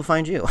 where can people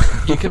find you?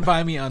 You can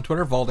find me on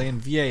Twitter,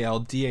 Valdan,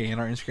 VALDAN,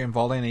 our Instagram,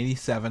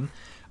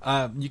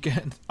 Valdan87. You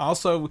can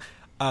also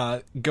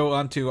go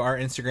onto our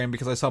Instagram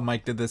because I saw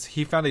Mike did this.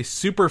 He found a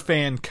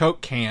Superfan Coke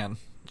can.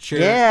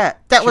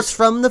 That was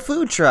from the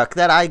food truck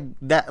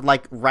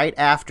right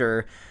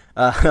after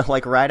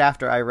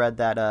I read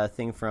that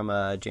thing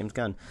from James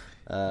Gunn.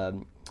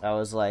 I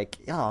was like,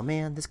 oh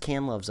man, this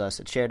can loves us.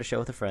 It shared a show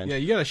with a friend. Yeah,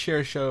 you got to share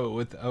a show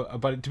with a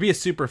buddy. To be a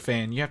super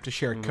fan, you have to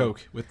share a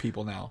Coke with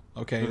people now.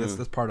 Okay,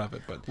 that's part of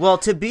it. But well,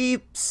 to be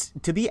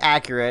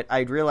accurate, I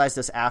realized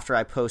this after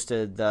I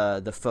posted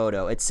the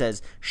photo. It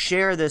says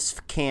share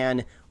this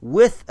can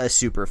with a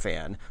super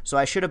fan. So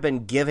I should have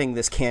been giving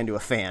this can to a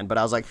fan, but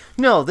I was like,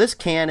 no, this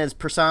can is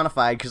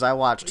personified because I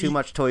watch too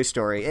much Toy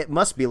Story. It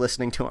must be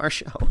listening to our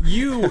show.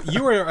 You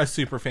are a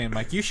super fan,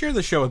 Mike. You share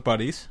the show with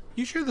buddies.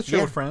 You share the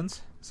show with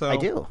friends. So I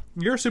do.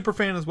 You're a super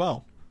fan as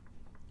well.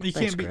 You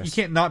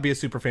can't not be a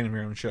super fan of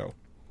your own show.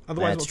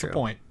 Otherwise, what's the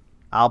point?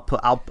 I'll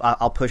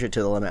push it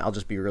to the limit. I'll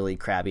just be really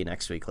crabby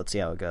next week. Let's see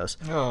how it goes.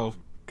 Oh,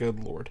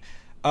 good Lord.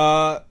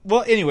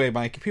 Well, anyway,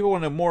 Mike, if people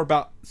want to know more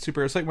about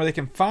Superhero Slate, where they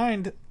can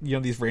find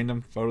these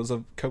random photos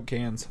of Coke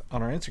cans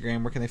on our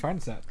Instagram, where can they find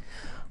us at?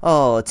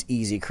 Oh, it's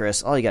easy,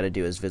 Chris. All you got to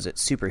do is visit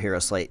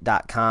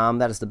superheroslate.com.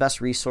 That is the best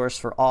resource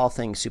for all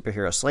things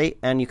Superhero Slate,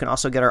 and you can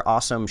also get our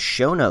awesome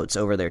show notes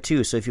over there,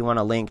 too. So if you want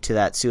to link to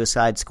that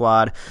Suicide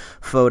Squad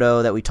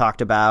photo that we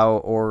talked about,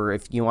 or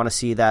if you want to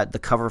see the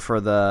cover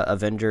for the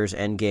Avengers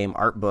Endgame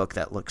art book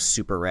that looks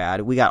super rad,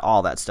 we got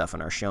all that stuff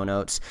in our show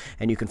notes,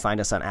 and you can find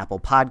us on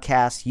Apple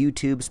Podcasts,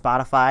 YouTube,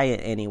 Spotify,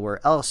 and anywhere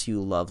else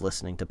you love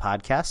listening to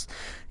podcasts.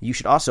 You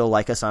should also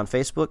like us on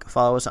Facebook,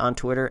 follow us on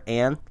Twitter,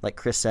 and, like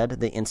Chris said,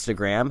 the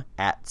Instagram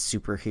at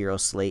Superhero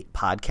Slate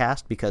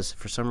Podcast, because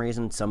for some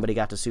reason somebody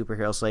got to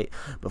Superhero Slate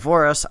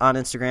before us on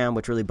Instagram,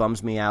 which really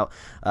bums me out.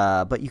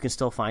 But you can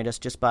still find us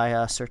just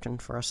by searching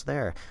for us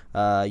there.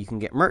 You can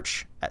get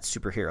merch at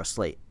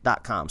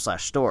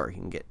superheroslate.com/store.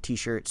 You can get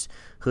t-shirts,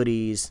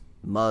 hoodies,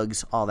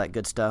 mugs, all that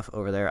good stuff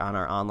over there on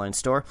our online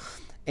store.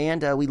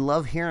 And we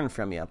love hearing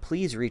from you.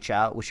 Please reach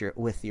out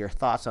with your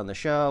thoughts on the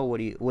show. What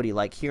do you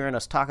like hearing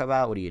us talk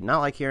about? What do you not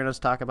like hearing us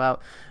talk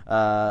about?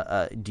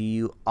 Do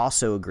you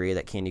also agree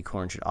that candy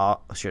corn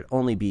should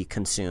only be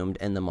consumed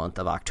in the month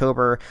of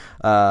October?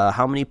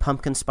 How many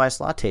pumpkin spice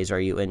lattes are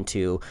you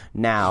into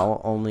now,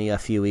 only a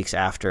few weeks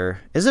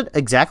after? Is it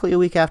exactly a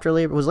week after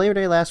Labor? Was Labor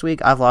Day last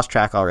week? I've lost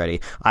track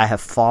already. I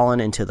have fallen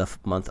into the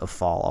month of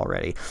fall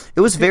already.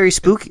 It was very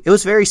spooky. It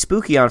was very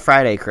spooky on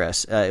Friday,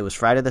 Chris. It was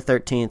Friday the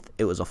 13th.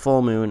 It was a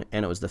full moon. And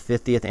it was the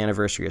 50th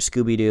anniversary of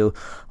Scooby-Doo.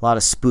 A lot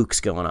of spooks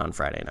going on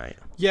Friday night.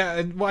 Yeah,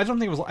 and I don't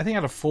think it was. I think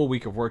I had a full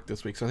week of work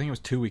this week, so I think it was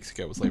 2 weeks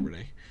ago was Labor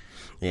Day.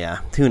 Yeah,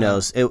 who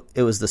knows?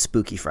 It was the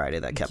spooky Friday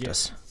that kept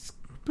us.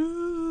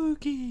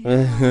 Spooky.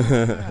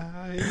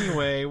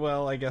 Anyway,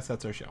 well, I guess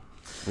that's our show.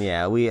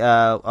 Yeah, we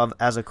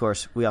of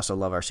course we also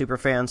love our super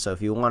fans. So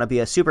if you want to be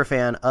a super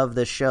fan of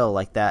this show,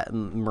 like that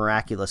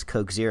miraculous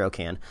Coke Zero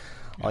can,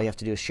 all you have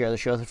to do is share the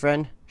show with a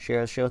friend,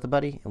 share the show with a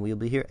buddy, and we'll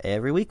be here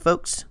every week,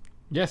 folks.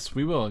 Yes,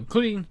 we will,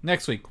 including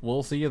next week.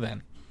 We'll see you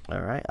then. All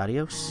right,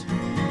 adios.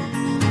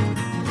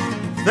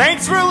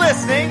 Thanks for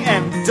listening,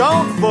 and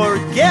don't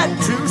forget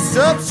to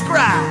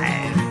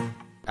subscribe.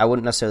 I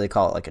wouldn't necessarily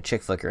call it like a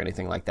chick flick or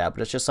anything like that,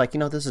 but it's just like,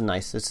 this is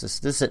nice. This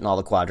is hitting all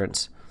the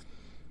quadrants.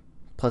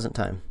 Pleasant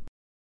time.